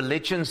Eastern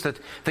religions that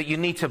you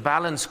need to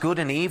balance good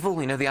and evil,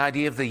 the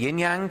idea of the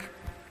yin-yang.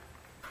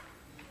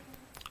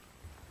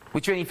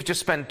 Which, if you just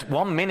spend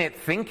 1 minute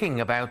thinking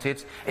about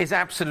it, is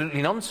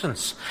absolutely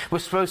nonsense. We're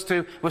supposed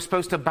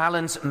to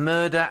balance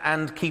murder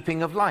and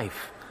keeping of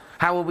life.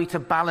 How are we to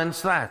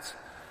balance that?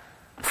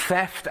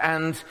 Theft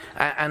and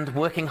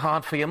working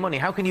hard for your money.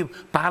 How can you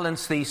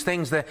balance these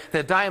things?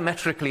 They're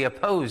diametrically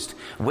opposed.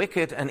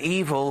 Wicked and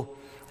evil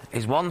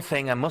is one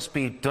thing and must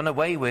be done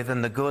away with,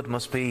 and the good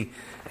must be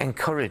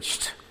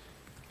encouraged.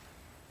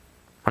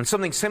 And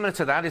something similar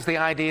to that is the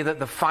idea that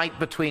the fight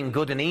between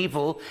good and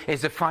evil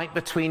is a fight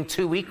between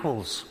two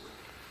equals.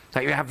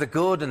 That you have the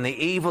good and the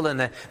evil, and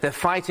they're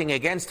fighting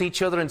against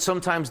each other, and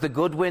sometimes the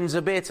good wins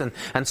a bit, and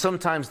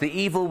sometimes the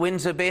evil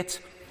wins a bit.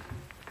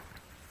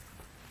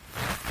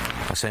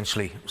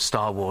 Essentially,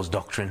 Star Wars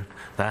doctrine,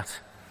 that.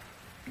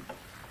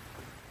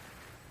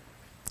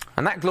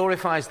 And that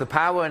glorifies the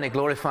power, and it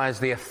glorifies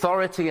the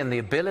authority and the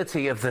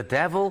ability of the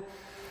devil,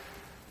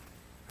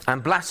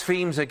 and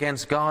blasphemes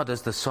against God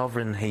as the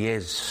sovereign he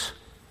is.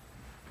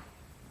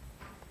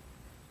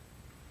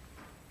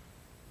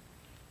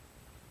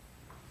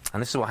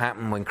 And this is what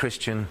happened when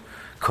Christian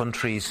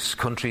countries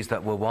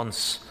that were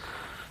once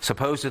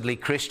supposedly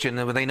Christian,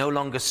 they no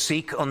longer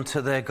seek unto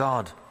their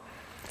God,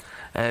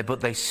 but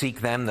they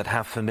seek them that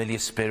have familiar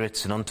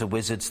spirits, and unto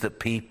wizards that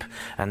peep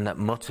and that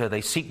mutter.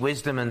 They seek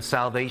wisdom and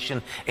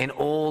salvation in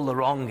all the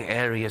wrong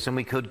areas. And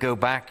we could go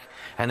back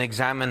and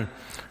examine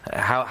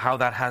how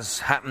that has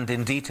happened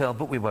in detail,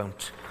 but we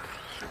won't.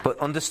 But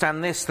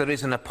understand this, there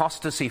is an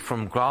apostasy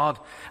from God,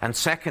 and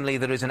secondly,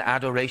 there is an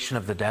adoration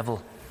of the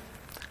devil.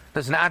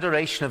 There's an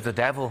adoration of the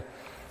devil.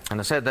 And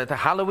I said that the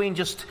Halloween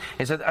just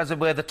is, as it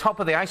were, the top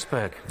of the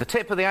iceberg, the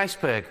tip of the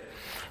iceberg,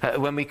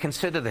 when we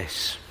consider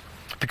this.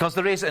 Because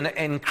there is an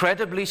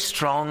incredibly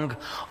strong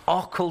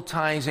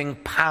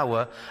occultizing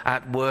power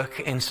at work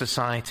in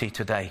society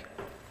today.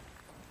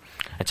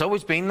 It's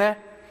always been there,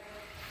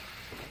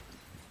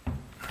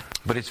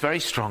 but it's very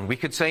strong. We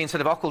could say,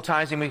 instead of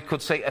occultizing, we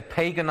could say a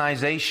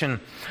paganization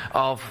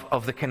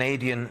of the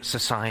Canadian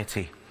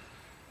society,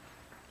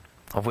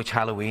 of which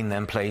Halloween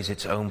then plays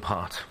its own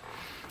part.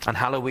 And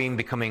Halloween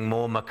becoming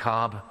more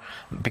macabre,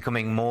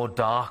 becoming more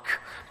dark,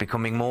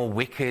 becoming more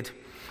wicked,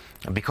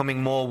 and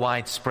becoming more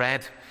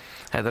widespread.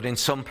 That in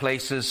some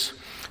places,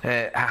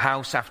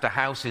 house after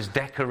house is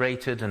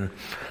decorated. And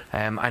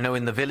I know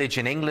in the village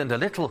in England, a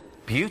little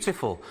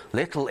beautiful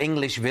little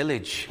English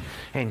village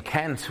in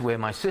Kent, where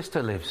my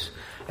sister lives,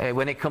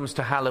 when it comes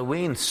to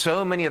Halloween,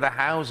 so many of the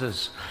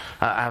houses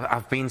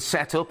have been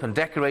set up and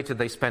decorated.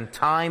 They spend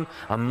time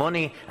and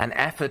money and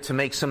effort to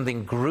make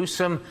something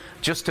gruesome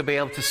just to be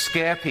able to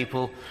scare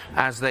people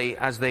as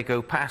they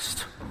go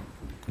past.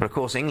 But of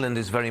course, England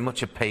is very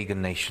much a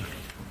pagan nation.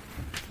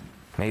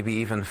 Maybe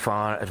even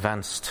far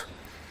advanced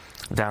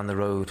down the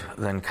road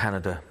than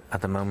Canada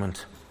at the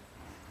moment.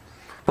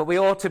 But we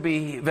ought to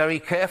be very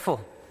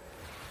careful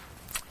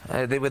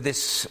with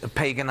this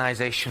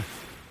paganization.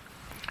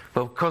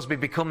 But because we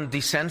become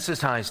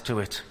desensitized to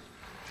it.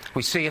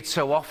 We see it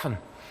so often.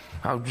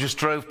 I just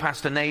drove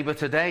past a neighbour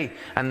today,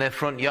 and their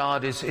front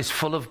yard is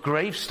full of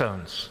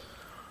gravestones.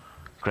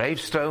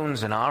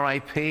 Gravestones and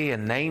RIP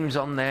and names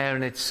on there,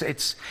 and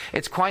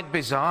it's quite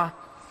bizarre.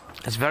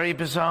 It's very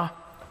bizarre.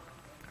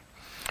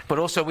 But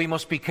also we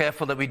must be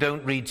careful that we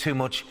don't read too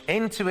much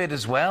into it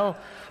as well,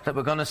 that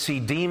we're going to see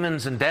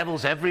demons and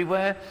devils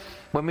everywhere,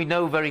 when we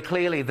know very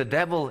clearly the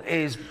devil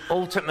is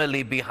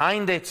ultimately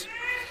behind it.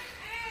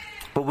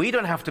 But we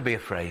don't have to be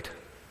afraid,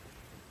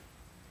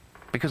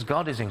 because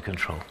God is in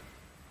control.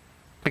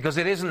 Because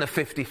it isn't a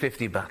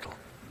 50-50 battle.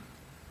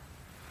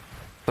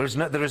 There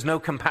is no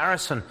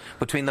comparison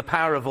between the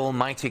power of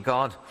Almighty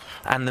God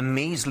and the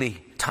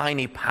measly,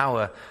 tiny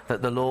power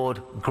that the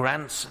Lord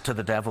grants to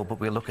the devil, but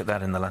we'll look at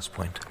that in the last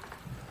point.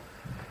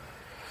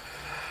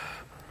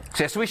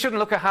 So we shouldn't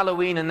look at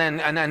Halloween and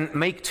then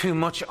make too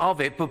much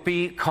of it, but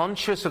be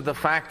conscious of the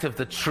fact of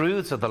the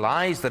truths of the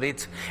lies that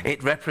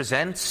it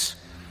represents.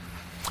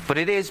 But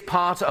it is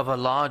part of a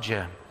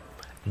larger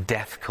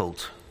death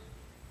cult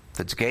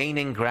that's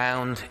gaining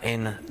ground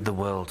in the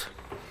world.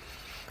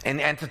 In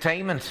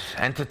entertainment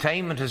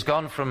has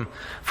gone from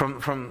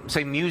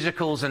say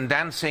musicals and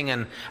dancing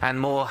and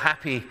more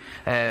happy,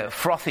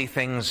 frothy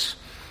things,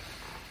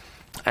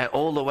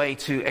 all the way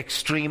to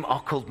extreme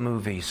occult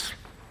movies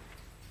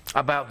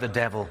about the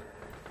devil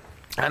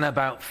and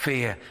about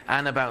fear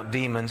and about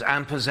demons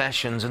and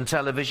possessions and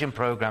television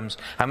programs.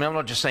 I mean, I'm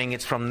not just saying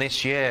it's from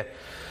this year,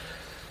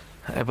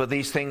 but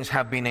these things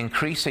have been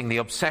increasing. The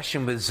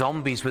obsession with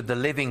zombies, with the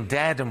living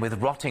dead and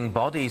with rotting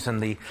bodies, and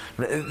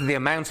the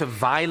amount of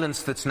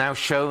violence that's now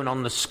shown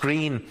on the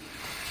screen,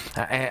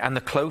 and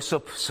the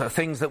close-ups,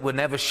 things that were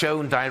never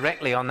shown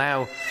directly are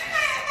now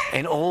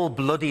in all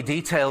bloody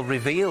detail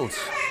revealed.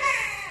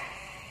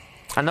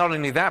 And not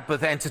only that, but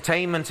the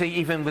entertainment,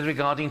 even with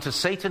regarding to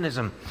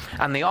Satanism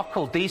and the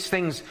occult, these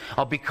things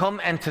are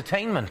become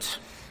entertainment.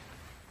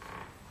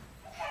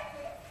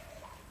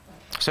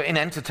 So in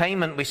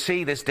entertainment, we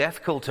see this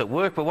death cult at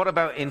work. But what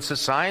about in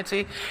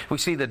society? We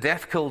see the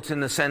death cult in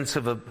the sense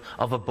of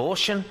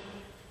abortion.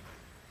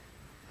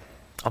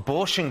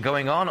 Abortion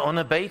going on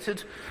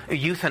unabated.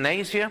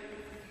 Euthanasia.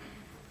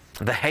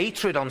 The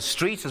hatred on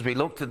streets, as we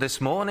looked at this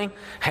morning.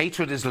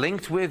 Hatred is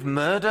linked with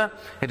murder.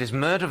 It is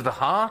murder of the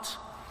heart.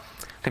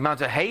 The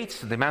amount of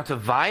hate, the amount of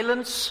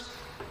violence.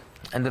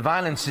 And the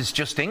violence is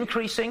just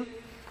increasing.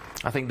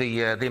 I think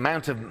the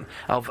amount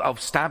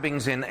of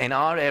stabbings in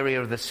our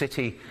area of the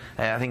city,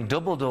 I think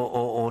doubled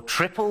or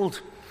tripled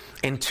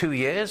in 2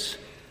 years.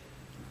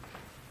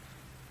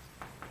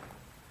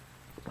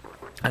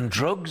 And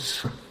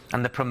drugs,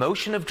 and the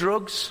promotion of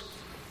drugs,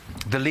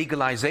 the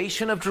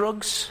legalization of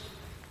drugs.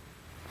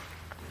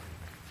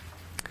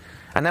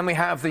 And then we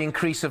have the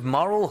increase of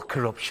moral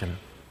corruption,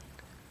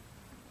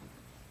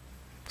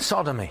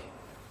 sodomy,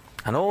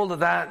 and all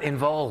that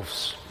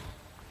involves.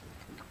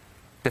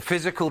 The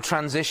physical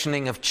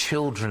transitioning of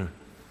children,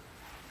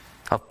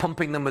 of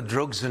pumping them with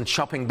drugs and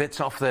chopping bits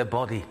off their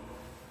body.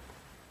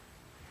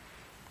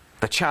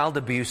 The child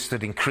abuse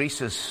that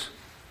increases.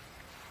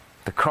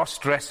 The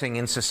cross-dressing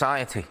in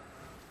society.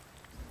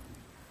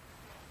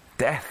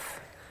 Death.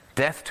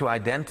 Death to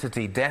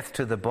identity, death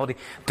to the body,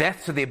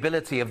 death to the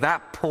ability of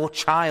that poor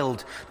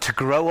child to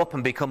grow up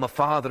and become a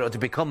father or to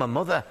become a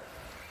mother,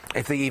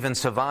 if they even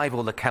survive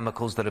all the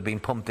chemicals that have been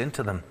pumped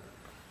into them.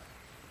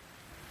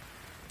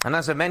 And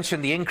as I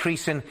mentioned, the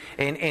increase in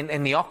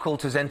the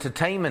occult as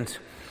entertainment,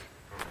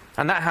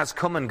 and that has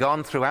come and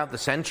gone throughout the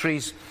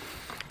centuries.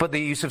 But the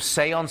use of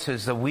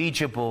seances, the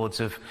Ouija boards,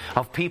 of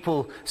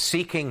people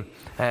seeking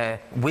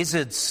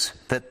wizards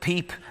that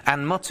peep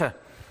and mutter.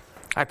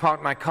 I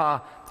parked my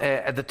car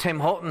at the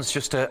Tim Hortons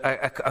just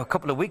a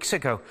couple of weeks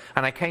ago,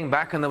 and I came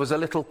back and there was a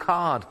little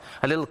card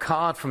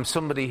from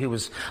somebody who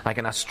was like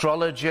an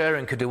astrologer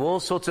and could do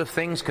all sorts of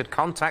things, could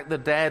contact the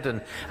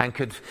dead and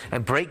could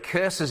break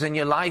curses in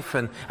your life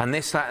and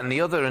this, that and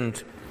the other,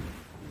 and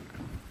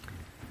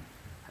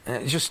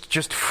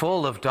just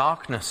full of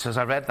darkness as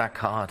I read that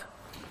card.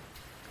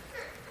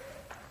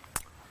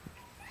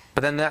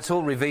 But then that's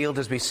all revealed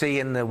as we see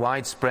in the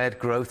widespread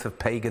growth of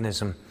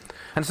paganism.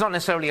 And it's not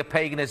necessarily a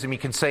paganism, you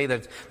can say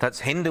that that's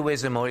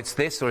Hinduism or it's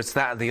this or it's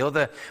that or the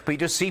other, but you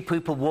just see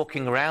people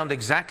walking around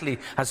exactly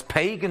as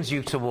pagans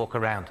used to walk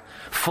around,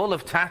 full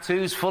of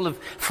tattoos, full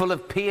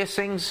of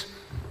piercings,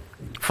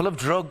 full of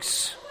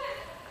drugs,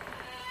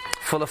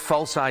 full of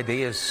false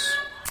ideas.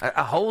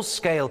 A whole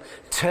scale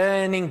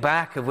turning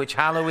back, of which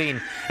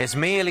Halloween is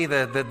merely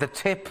the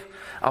tip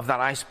of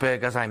that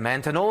iceberg, as I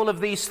meant. And all of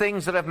these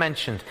things that I've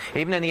mentioned,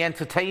 even in the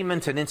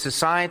entertainment and in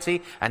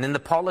society and in the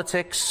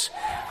politics,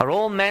 are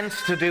all meant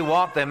to do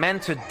what? They're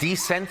meant to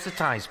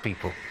desensitize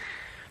people.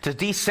 To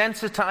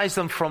desensitize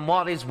them from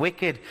what is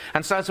wicked.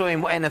 And so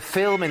in a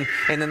film in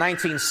the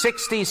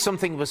 1960s,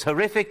 something was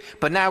horrific,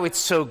 but now it's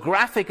so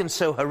graphic and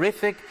so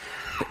horrific.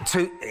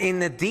 In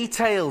the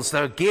details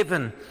that are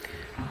given,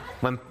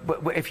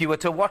 if you were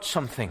to watch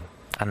something,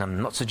 and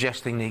I'm not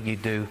suggesting that you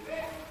do,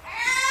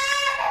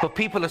 but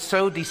people are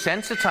so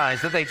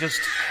desensitized that they just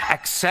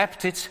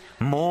accept it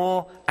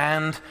more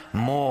and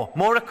more.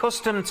 More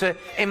accustomed to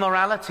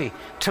immorality,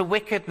 to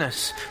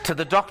wickedness, to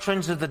the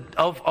doctrines of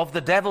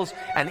the devils,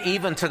 and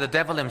even to the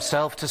devil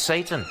himself, to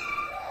Satan.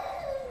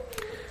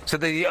 So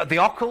the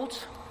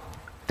occult,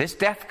 this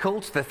death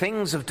cult, the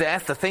things of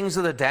death, the things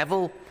of the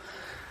devil,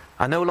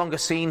 are no longer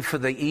seen for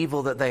the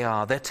evil that they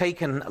are. They're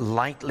taken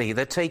lightly.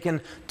 They're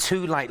taken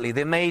too lightly.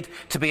 They're made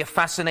to be a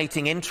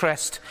fascinating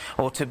interest,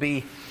 or to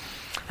be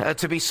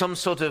some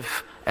sort of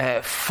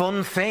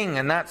fun thing,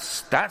 and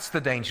that's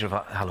the danger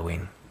of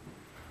Halloween.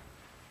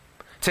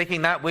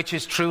 Taking that which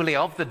is truly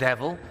of the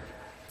devil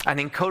and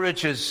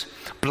encourages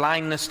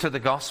blindness to the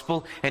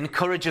gospel,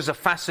 encourages a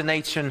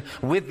fascination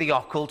with the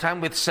occult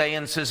and with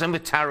seances and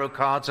with tarot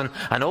cards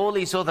and all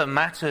these other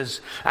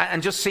matters,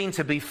 and just seem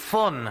to be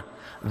fun,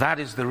 that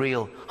is the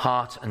real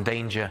heart and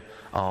danger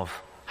of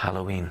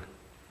Halloween.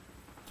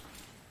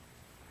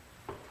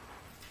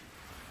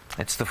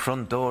 It's the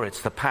front door,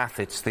 it's the path,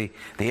 it's the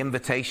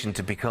invitation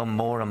to become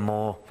more and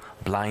more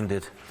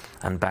blinded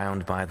and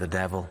bound by the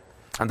devil.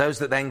 And those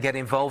that then get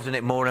involved in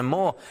it more and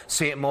more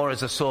see it more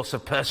as a source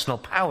of personal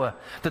power,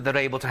 that they're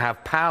able to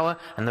have power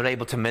and they're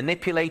able to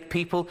manipulate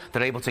people,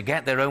 they're able to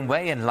get their own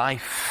way in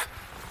life.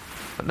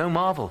 But no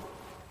marvel,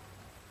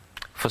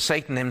 for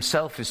Satan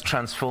himself is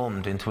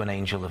transformed into an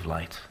angel of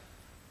light.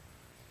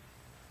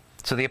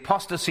 So the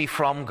apostasy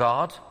from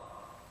God,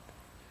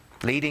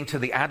 leading to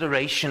the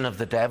adoration of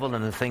the devil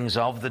and the things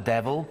of the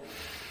devil,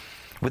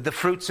 with the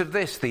fruits of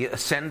this, the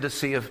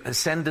ascendancy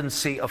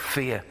of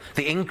fear,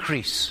 the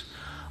increase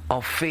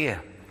of fear.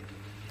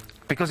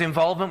 Because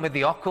involvement with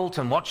the occult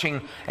and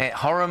watching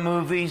horror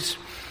movies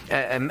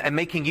and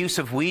making use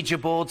of Ouija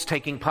boards,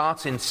 taking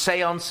part in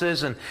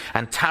seances and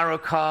tarot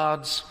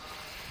cards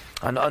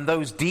and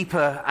those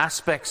deeper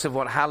aspects of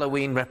what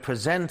Halloween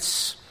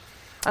represents,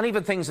 and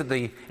even things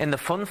in the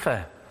fun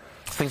fair,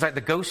 things like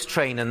the ghost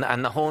train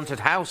and the haunted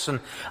house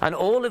and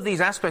all of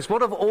these aspects,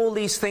 what of all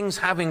these things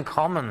have in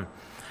common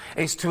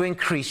is to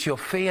increase your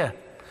fear.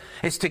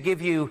 It's to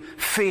give you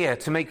fear,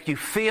 to make you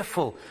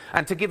fearful,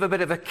 and to give a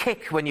bit of a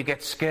kick when you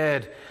get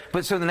scared.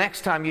 But so the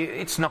next time,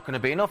 it's not going to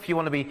be enough. You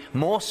want to be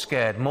more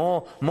scared,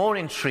 more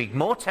intrigued,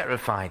 more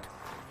terrified.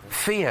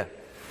 Fear.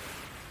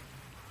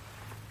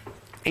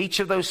 Each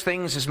of those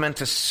things is meant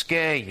to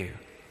scare you.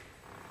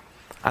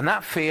 And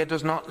that fear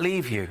does not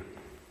leave you.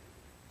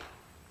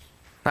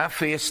 That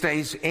fear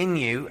stays in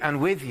you and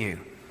with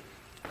you.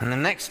 And the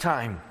next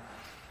time,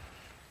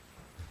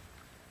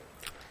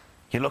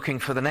 you're looking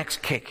for the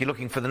next kick, you're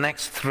looking for the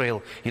next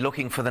thrill, you're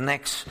looking for the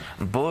next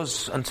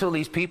buzz, until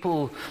these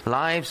people's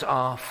lives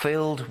are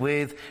filled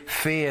with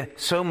fear.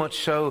 So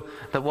much so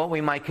that what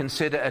we might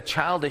consider a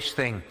childish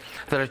thing,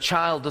 that a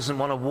child doesn't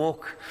want to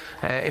walk,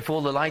 if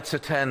all the lights are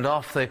turned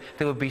off, they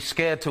would be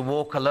scared to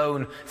walk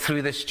alone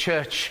through this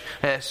church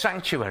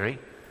sanctuary.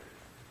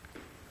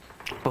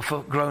 But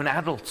for grown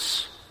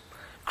adults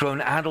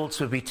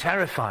would be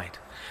terrified.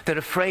 They're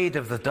afraid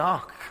of the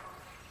dark.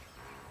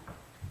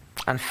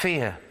 And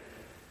fear,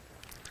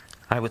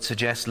 I would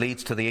suggest,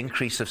 leads to the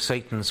increase of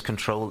Satan's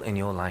control in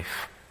your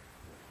life.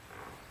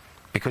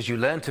 Because you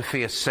learn to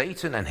fear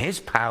Satan and his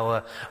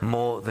power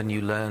more than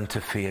you learn to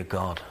fear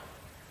God.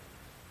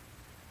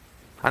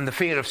 And the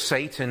fear of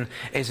Satan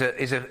is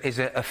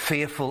a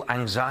fearful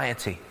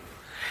anxiety.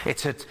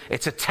 It's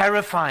a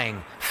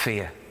terrifying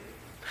fear.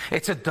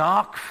 It's a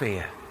dark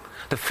fear.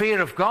 The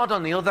fear of God,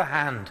 on the other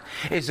hand,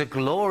 is a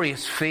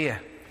glorious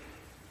fear.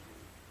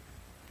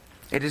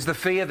 It is the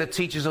fear that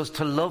teaches us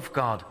to love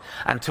God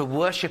and to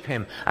worship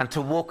him and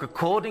to walk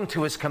according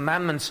to his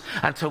commandments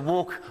and to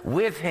walk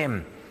with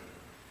him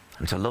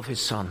and to love his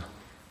Son.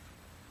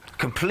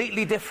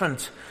 Completely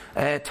different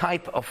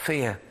type of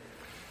fear.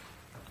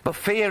 But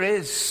fear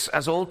is,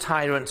 as all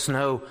tyrants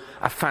know,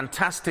 a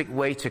fantastic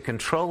way to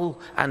control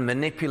and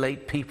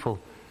manipulate people.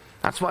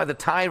 That's why the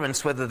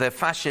tyrants, whether they're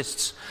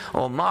fascists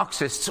or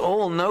Marxists,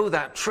 all know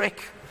that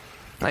trick.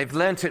 They've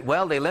learnt it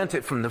well. They learnt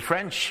it from the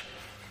French.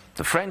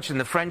 The French and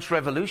the French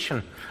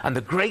Revolution and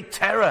the Great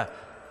Terror.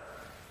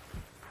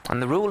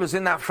 And the rulers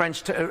in that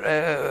French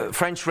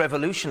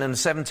Revolution in the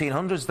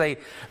 1700s,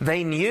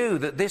 they knew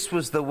that this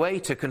was the way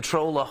to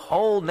control a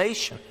whole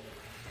nation.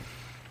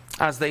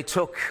 As they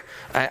took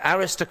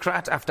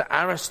aristocrat after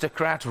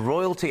aristocrat,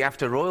 royalty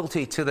after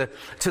royalty to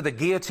the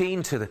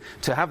guillotine,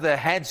 to have their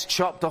heads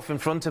chopped off in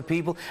front of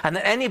people, and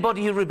that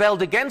anybody who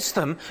rebelled against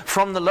them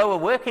from the lower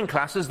working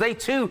classes, they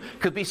too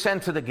could be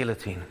sent to the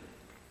guillotine.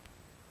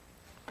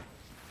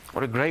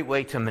 What a great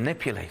way to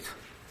manipulate.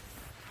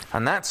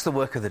 And that's the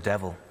work of the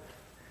devil.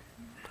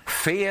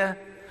 Fear,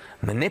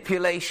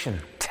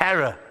 manipulation,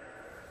 terror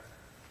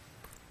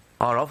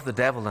are of the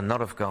devil and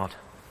not of God.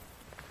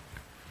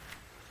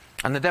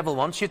 And the devil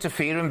wants you to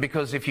fear him,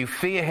 because if you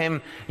fear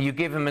him, you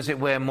give him, as it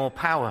were, more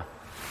power.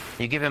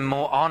 You give him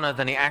more honor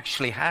than he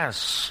actually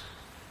has.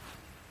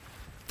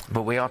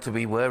 But we are to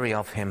be wary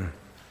of him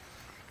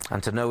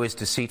and to know his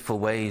deceitful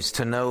ways,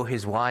 to know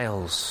his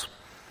wiles,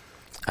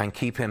 and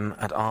keep him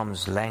at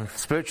arm's length.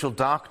 Spiritual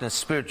darkness,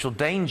 spiritual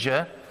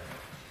danger.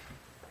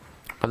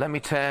 But let me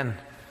turn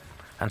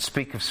and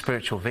speak of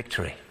spiritual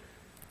victory.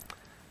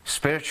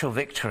 Spiritual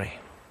victory.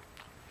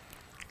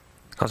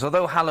 Because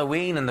although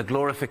Halloween and the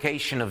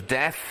glorification of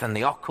death and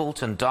the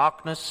occult and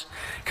darkness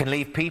can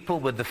leave people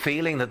with the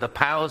feeling that the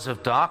powers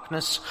of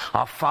darkness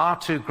are far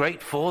too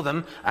great for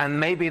them, and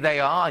maybe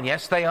they are, and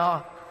yes they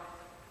are,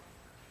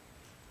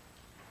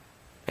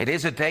 it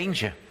is a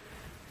danger.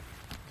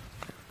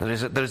 There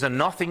is a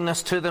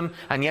nothingness to them,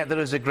 and yet there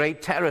is a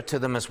great terror to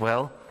them as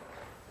well.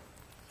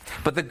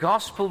 But the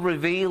gospel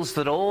reveals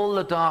that all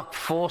the dark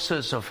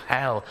forces of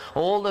hell,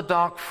 all the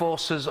dark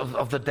forces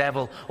of the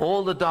devil,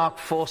 all the dark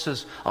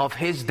forces of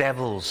his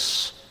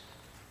devils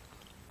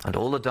And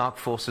all the dark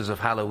forces of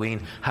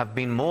Halloween have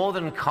been more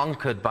than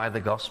conquered by the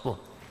gospel.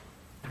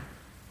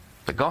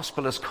 The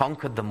gospel has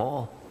conquered them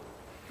all.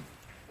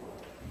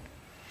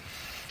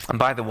 And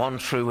by the one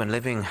true and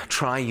living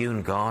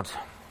triune God.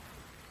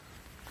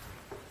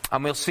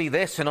 And we'll see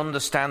this and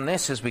understand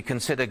this as we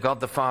consider God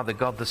the Father,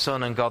 God the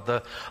Son, and God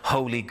the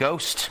Holy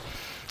Ghost,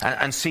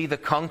 and see the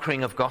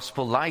conquering of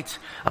gospel light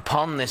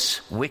upon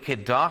this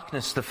wicked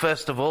darkness. The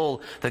first of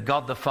all, that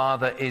God the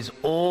Father is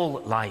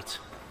all light.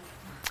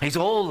 He's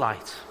all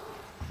light.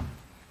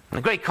 In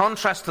a great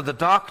contrast to the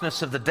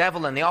darkness of the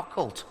devil and the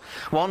occult.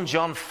 1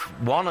 John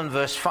 1 and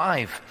verse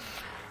 5.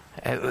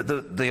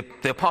 The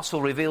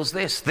apostle reveals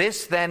this.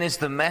 This then is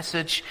the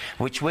message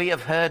which we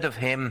have heard of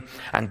him,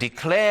 and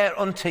declare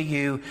unto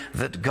you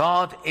that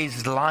God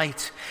is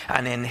light,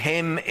 and in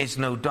him is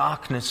no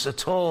darkness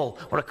at all.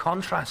 What a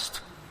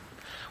contrast.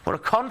 What a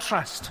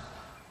contrast.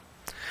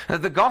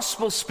 The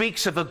gospel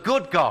speaks of a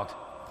good God,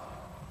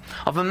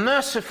 of a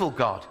merciful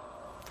God,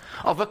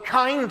 of a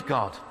kind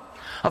God,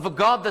 of a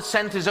God that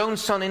sent his own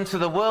Son into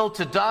the world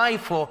to die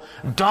for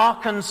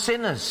darkened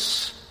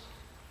sinners,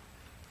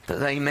 that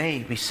they may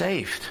be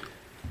saved.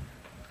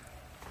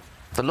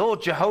 The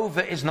Lord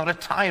Jehovah is not a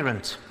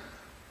tyrant.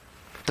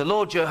 The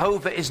Lord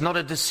Jehovah is not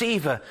a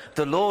deceiver.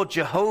 The Lord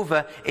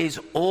Jehovah is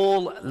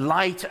all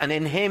light, and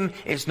in him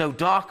is no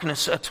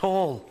darkness at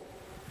all.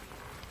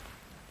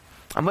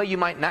 And where you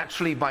might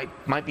naturally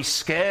be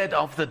scared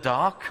of the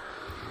dark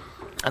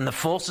and the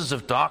forces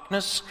of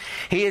darkness,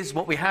 here's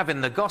what we have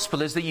in the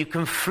gospel, is that you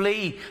can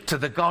flee to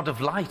the God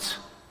of light.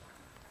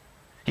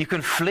 You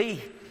can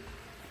flee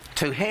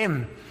to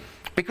him,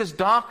 because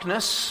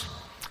darkness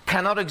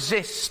cannot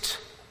exist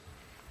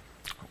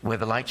where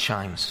the light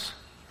shines.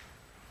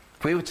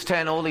 If we were to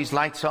turn all these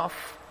lights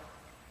off,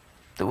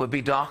 there would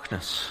be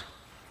darkness.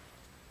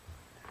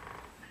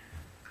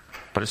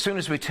 But as soon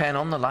as we turn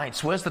on the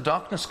lights, where's the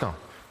darkness gone?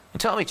 And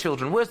tell me,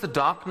 children, where's the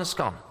darkness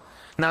gone?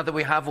 Now that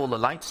we have all the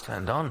lights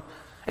turned on,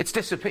 it's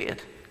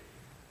disappeared.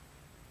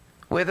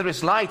 Where there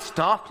is light,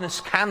 darkness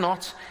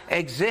cannot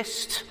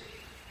exist.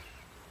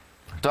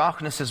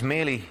 Darkness is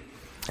merely,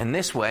 in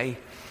this way,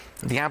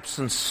 the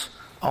absence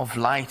of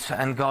light,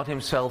 and God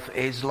himself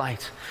is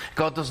light.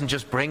 God doesn't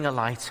just bring a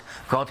light.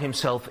 God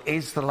himself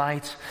is the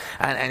light,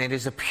 and it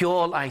is a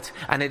pure light,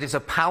 and it is a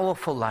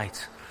powerful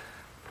light,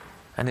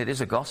 and it is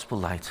a gospel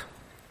light.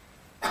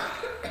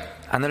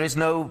 And there is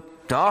no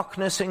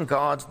darkness in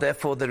God,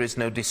 therefore there is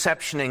no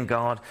deception in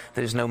God,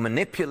 there is no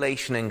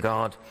manipulation in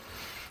God,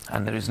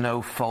 and there is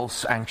no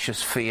false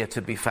anxious fear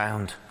to be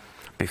found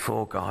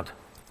before God.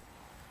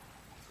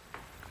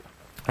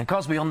 And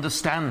because we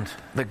understand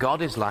that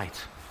God is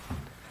light,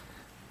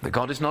 that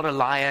God is not a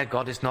liar,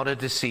 God is not a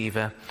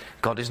deceiver,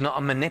 God is not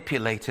a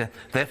manipulator,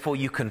 therefore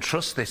you can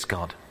trust this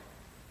God.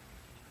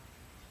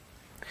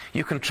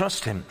 You can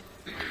trust him.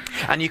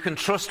 And you can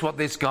trust what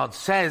this God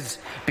says,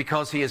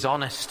 because he is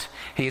honest,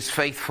 he is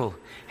faithful,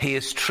 he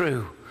is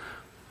true.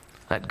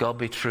 Let God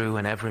be true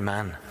and every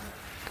man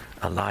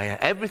a liar.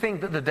 Everything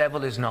that the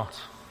devil is not.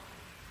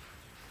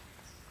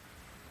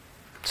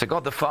 So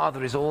God the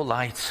Father is all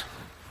light,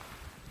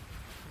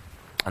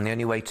 and the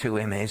only way to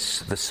him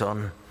is the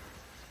Son.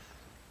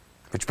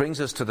 Which brings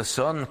us to the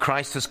Son.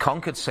 Christ has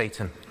conquered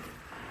Satan.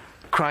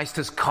 Christ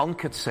has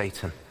conquered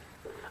Satan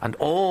and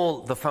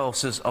all the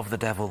forces of the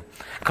devil.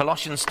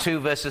 Colossians 2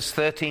 verses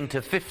 13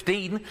 to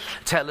 15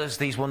 tell us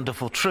these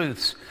wonderful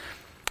truths.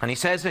 And he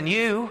says, and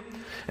you,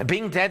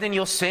 being dead in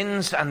your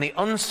sins and the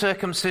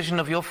uncircumcision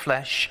of your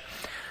flesh,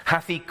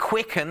 hath he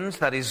quickened,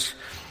 that is,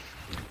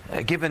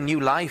 given new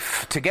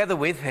life, together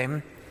with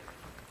him,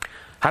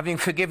 having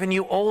forgiven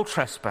you all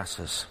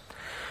trespasses,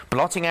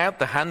 blotting out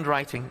the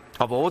handwriting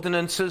of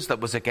ordinances that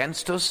was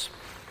against us,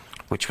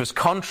 which was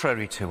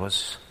contrary to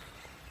us,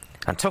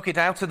 and took it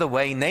out of the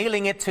way,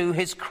 nailing it to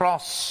his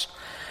cross,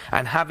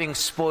 and having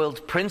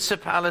spoiled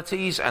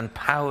principalities and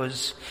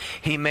powers,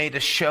 he made a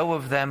show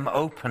of them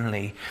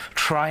openly,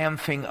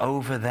 triumphing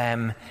over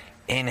them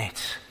in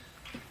it.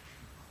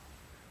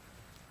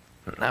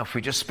 Now, if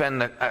we just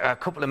spend a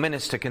couple of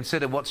minutes to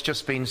consider what's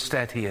just been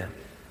said here.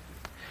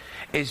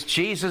 Is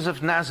Jesus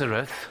of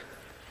Nazareth,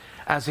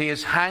 as he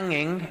is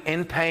hanging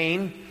in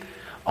pain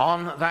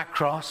on that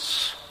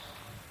cross,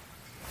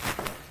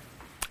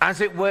 as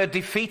it were,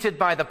 defeated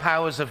by the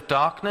powers of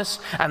darkness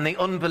and the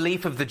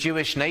unbelief of the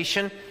Jewish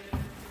nation,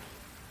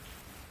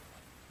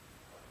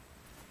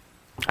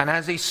 and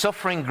as he's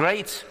suffering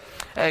great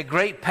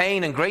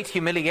pain and great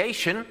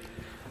humiliation,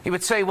 he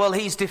would say, well,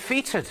 he's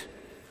defeated.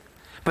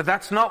 But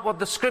that's not what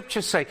the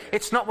scriptures say.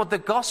 It's not what the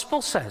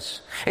gospel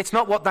says. It's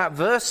not what that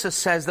verse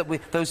says,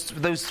 that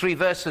those three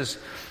verses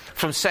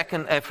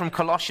from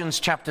Colossians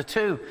chapter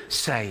 2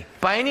 say.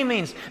 By any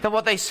means. That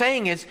what they're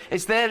saying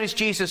is there is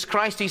Jesus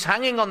Christ. He's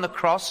hanging on the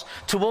cross,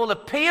 to all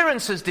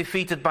appearances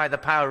defeated by the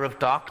power of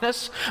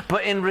darkness.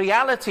 But in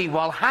reality,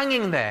 while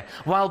hanging there,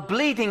 while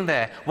bleeding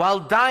there, while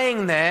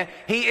dying there,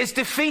 he is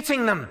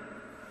defeating them.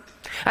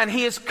 And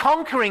he is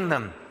conquering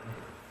them.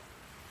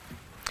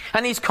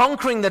 And he's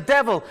conquering the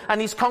devil,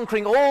 and he's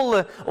conquering all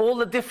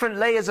the different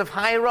layers of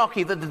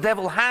hierarchy that the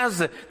devil has,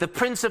 the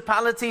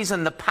principalities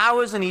and the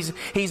powers, and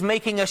he's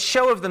making a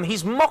show of them.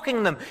 He's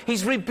mocking them.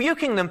 He's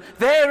rebuking them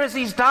there as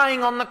he's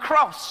dying on the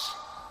cross.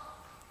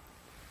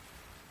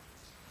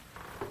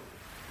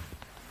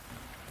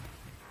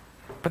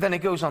 But then it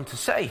goes on to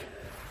say,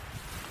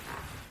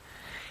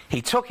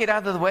 he took it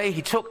out of the way.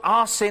 He took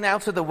our sin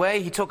out of the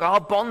way. He took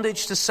our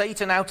bondage to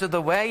Satan out of the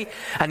way,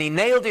 and he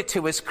nailed it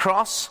to his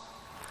cross.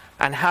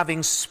 And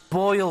having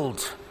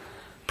spoiled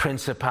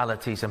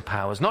principalities and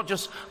powers, not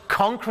just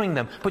conquering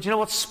them, but you know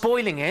what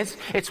spoiling is?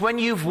 It's when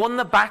you've won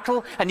the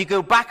battle and you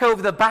go back over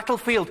the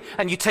battlefield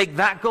and you take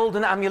that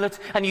golden amulet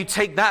and you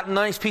take that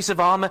nice piece of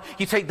armor,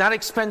 you take that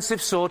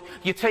expensive sword,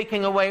 you're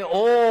taking away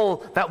all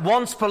that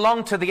once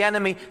belonged to the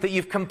enemy that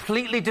you've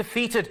completely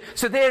defeated.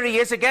 So there he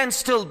is again,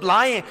 still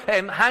lying,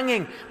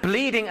 hanging,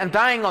 bleeding and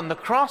dying on the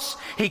cross.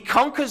 He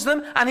conquers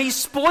them and he's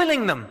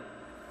spoiling them.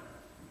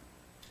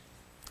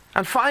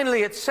 And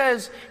finally it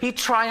says he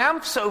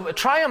triumphs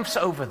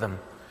over them.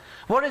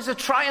 What is a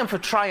triumph? A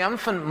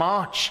triumphant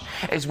march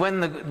is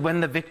when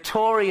the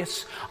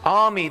victorious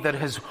army that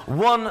has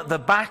won the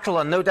battle,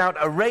 and no doubt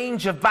a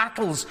range of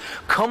battles,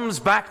 comes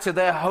back to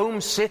their home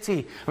city.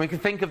 And we can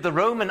think of the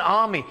Roman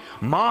army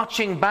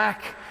marching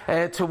back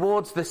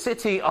towards the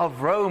city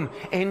of Rome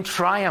in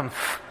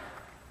triumph,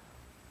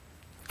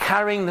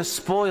 carrying the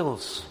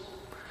spoils,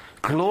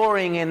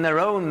 glorying in their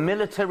own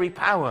military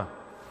power.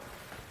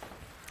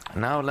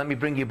 Now let me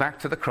bring you back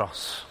to the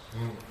cross,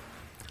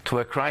 to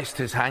where Christ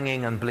is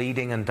hanging and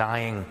bleeding and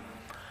dying,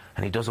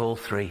 and he does all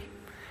three.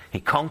 He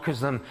conquers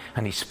them,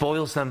 and he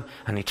spoils them,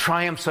 and he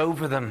triumphs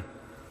over them.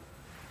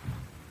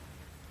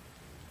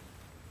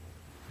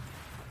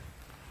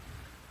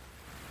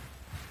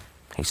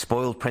 He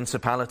spoiled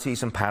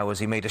principalities and powers.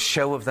 He made a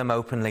show of them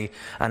openly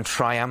and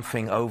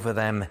triumphing over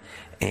them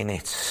in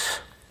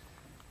it.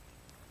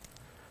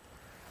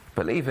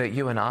 Believer,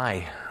 you and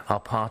I are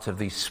part of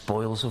these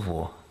spoils of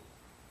war.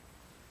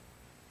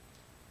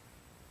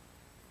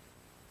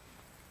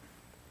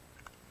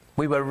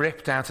 We were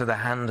ripped out of the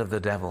hand of the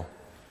devil,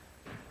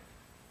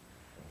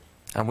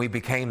 and we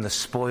became the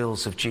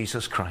spoils of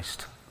Jesus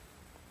Christ.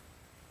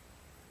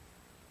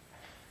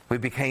 We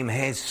became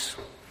his,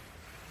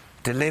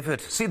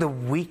 delivered. See the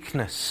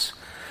weakness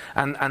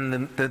and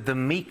the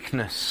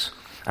meekness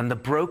and the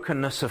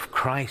brokenness of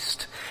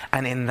Christ.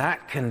 And in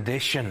that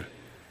condition,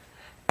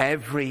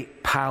 every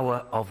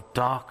power of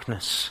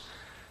darkness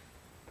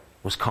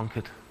was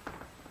conquered.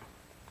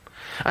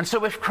 And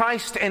so if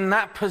Christ in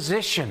that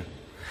position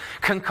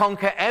can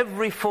conquer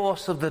every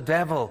force of the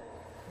devil,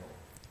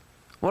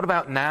 what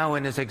about now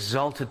in his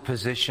exalted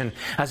position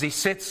as he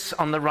sits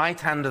on the right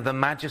hand of the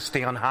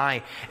Majesty on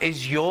high?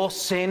 Is your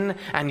sin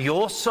and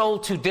your soul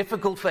too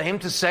difficult for him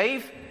to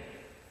save?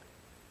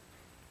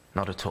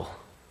 Not at all.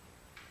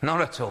 Not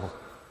at all.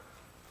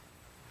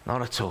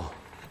 Not at all.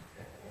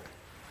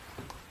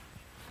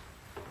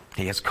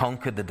 He has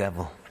conquered the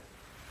devil.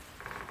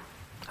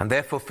 And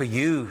therefore, for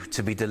you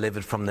to be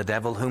delivered from the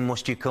devil, whom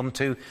must you come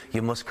to?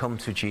 You must come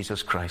to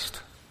Jesus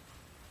Christ.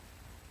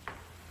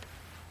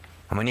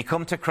 And when you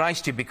come to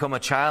Christ, you become a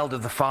child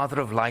of the Father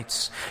of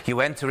lights. You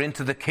enter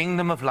into the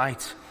kingdom of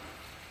light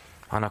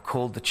and are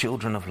called the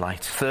children of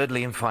light.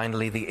 Thirdly and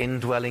finally, the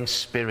indwelling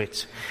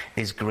Spirit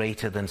is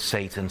greater than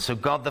Satan. So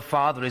God the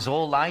Father is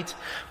all light.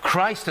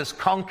 Christ has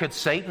conquered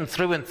Satan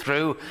through and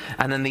through.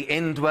 And then the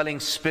indwelling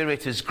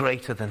Spirit is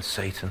greater than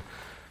Satan.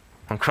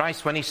 And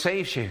Christ, when he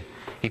saves you,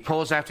 he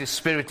pours out his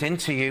Spirit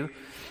into you.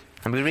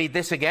 And we read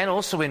this again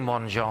also in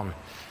 1 John,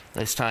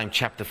 this time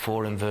chapter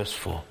 4 and verse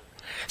 4.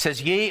 It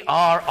says, "Ye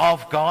are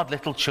of God,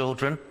 little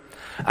children,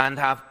 and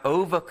have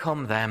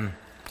overcome them,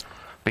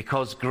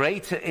 because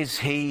greater is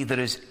he that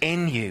is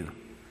in you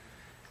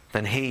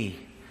than he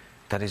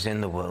that is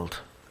in the world."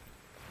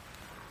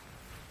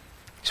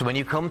 So when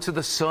you come to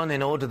the Son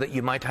in order that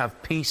you might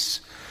have peace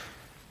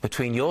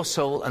between your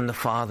soul and the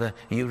Father,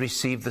 you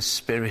receive the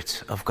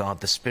Spirit of God,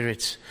 the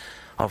Spirit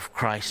of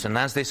Christ. And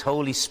as this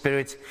Holy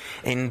Spirit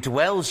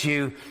indwells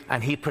you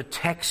and he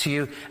protects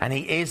you and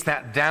he is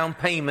that down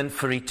payment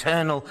for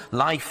eternal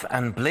life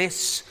and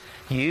bliss,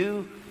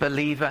 you,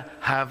 believer,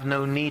 have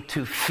no need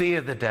to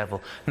fear the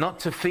devil, not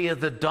to fear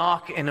the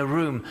dark in a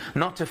room,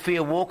 not to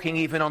fear walking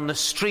even on the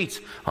street.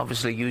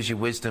 Obviously use your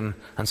wisdom,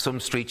 and some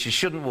streets you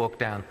shouldn't walk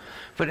down.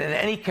 But in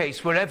any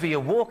case, wherever you're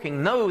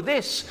walking, know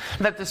this,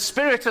 that the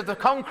Spirit of the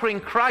conquering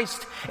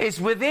Christ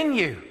is within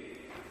you.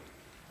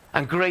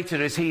 And greater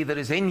is he that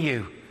is in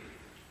you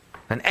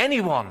than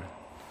anyone,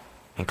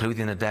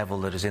 including the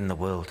devil that is in the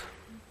world.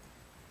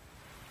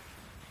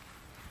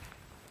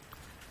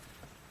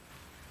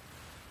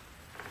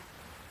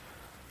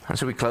 And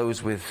so we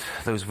close with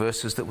those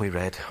verses that we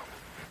read.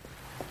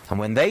 "And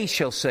when they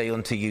shall say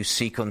unto you,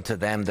 seek unto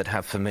them that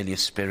have familiar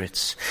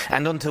spirits,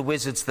 and unto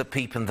wizards that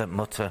peep and that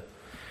mutter,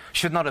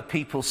 should not a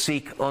people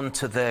seek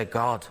unto their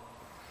God?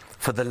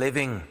 For the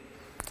living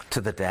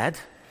to the dead,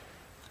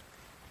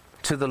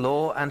 to the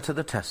law and to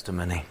the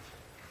testimony.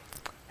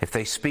 If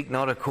they speak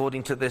not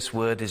according to this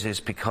word, it is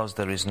because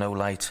there is no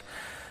light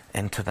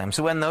into them.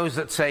 So when those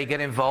that say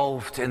get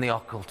involved in the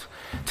occult,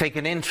 take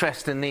an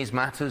interest in these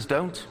matters,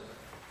 don't.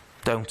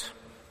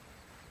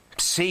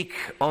 Seek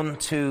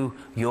unto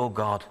your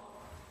God.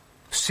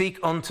 Seek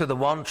unto the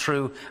one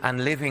true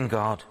and living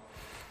God.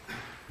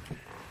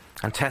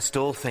 And test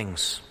all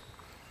things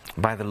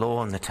by the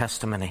law and the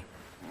testimony.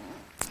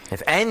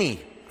 If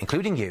any,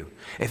 including you,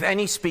 if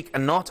any speak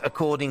not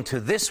according to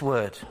this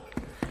word,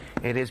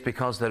 it is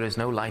because there is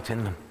no light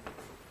in them.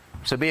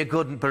 So be a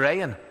good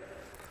Berean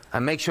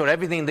and make sure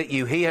everything that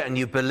you hear and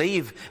you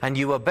believe and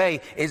you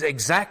obey is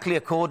exactly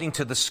according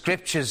to the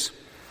Scriptures,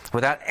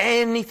 without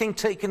anything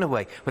taken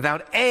away,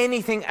 without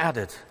anything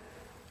added.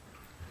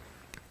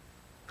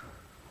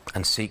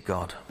 And seek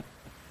God.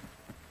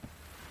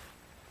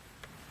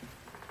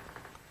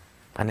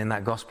 And in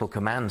that gospel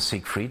command,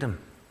 seek freedom.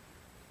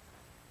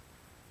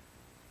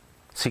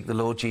 Seek the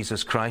Lord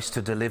Jesus Christ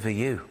to deliver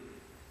you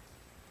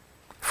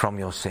from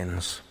your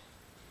sins.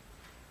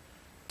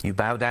 You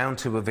bow down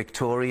to a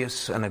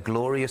victorious and a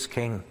glorious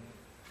King.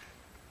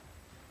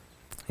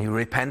 You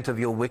repent of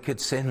your wicked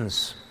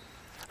sins.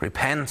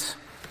 Repent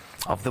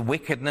of the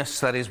wickedness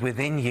that is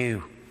within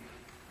you.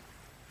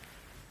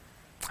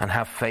 And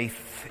have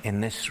faith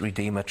in this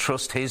Redeemer.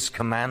 Trust his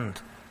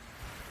command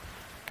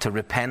to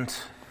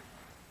repent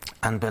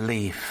and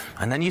believe.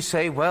 And then you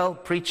say, well,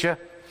 preacher,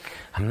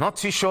 I'm not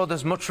too sure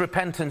there's much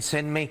repentance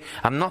in me.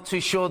 I'm not too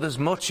sure there's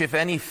much, if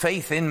any,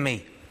 faith in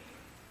me.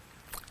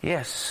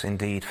 Yes,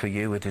 indeed, for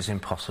you it is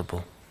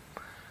impossible.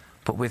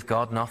 But with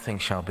God nothing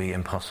shall be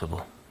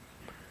impossible.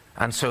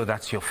 And so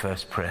that's your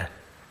first prayer.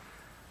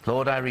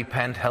 Lord, I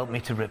repent, help me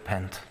to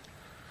repent.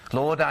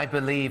 Lord, I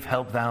believe,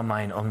 help thou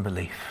mine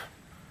unbelief.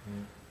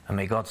 And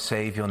may God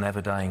save your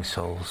never-dying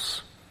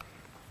souls.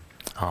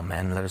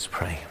 Amen. Let us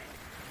pray.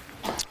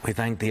 We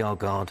thank thee, our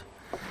God,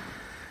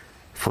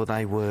 for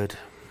thy word.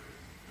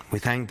 We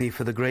thank thee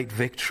for the great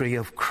victory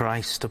of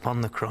Christ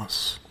upon the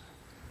cross.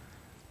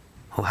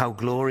 Oh, how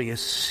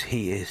glorious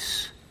he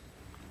is.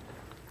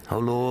 Oh,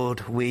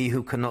 Lord, we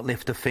who cannot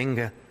lift a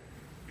finger,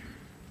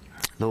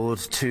 Lord,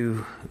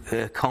 to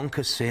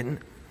conquer sin,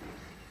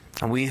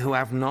 and we who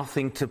have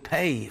nothing to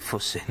pay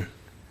for sin,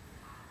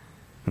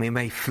 we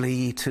may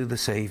flee to the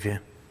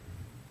Saviour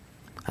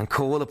and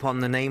call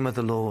upon the name of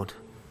the Lord.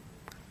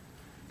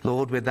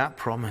 Lord, with that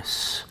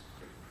promise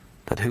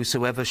that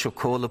whosoever shall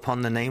call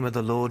upon the name of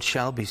the Lord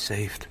shall be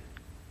saved.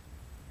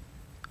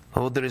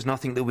 Lord, there is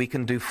nothing that we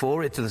can do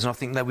for it. There's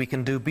nothing that we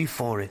can do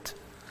before it.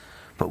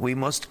 But we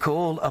must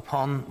call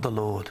upon the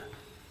Lord.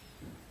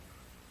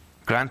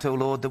 Grant, O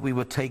Lord, that we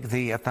would take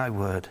thee at thy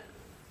word,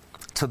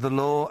 to the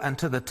law and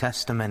to the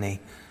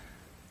testimony,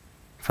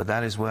 for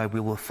that is where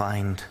we will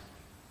find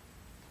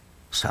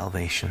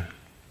salvation.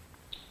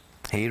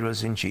 Hear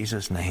us in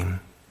Jesus' name.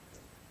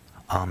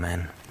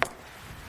 Amen.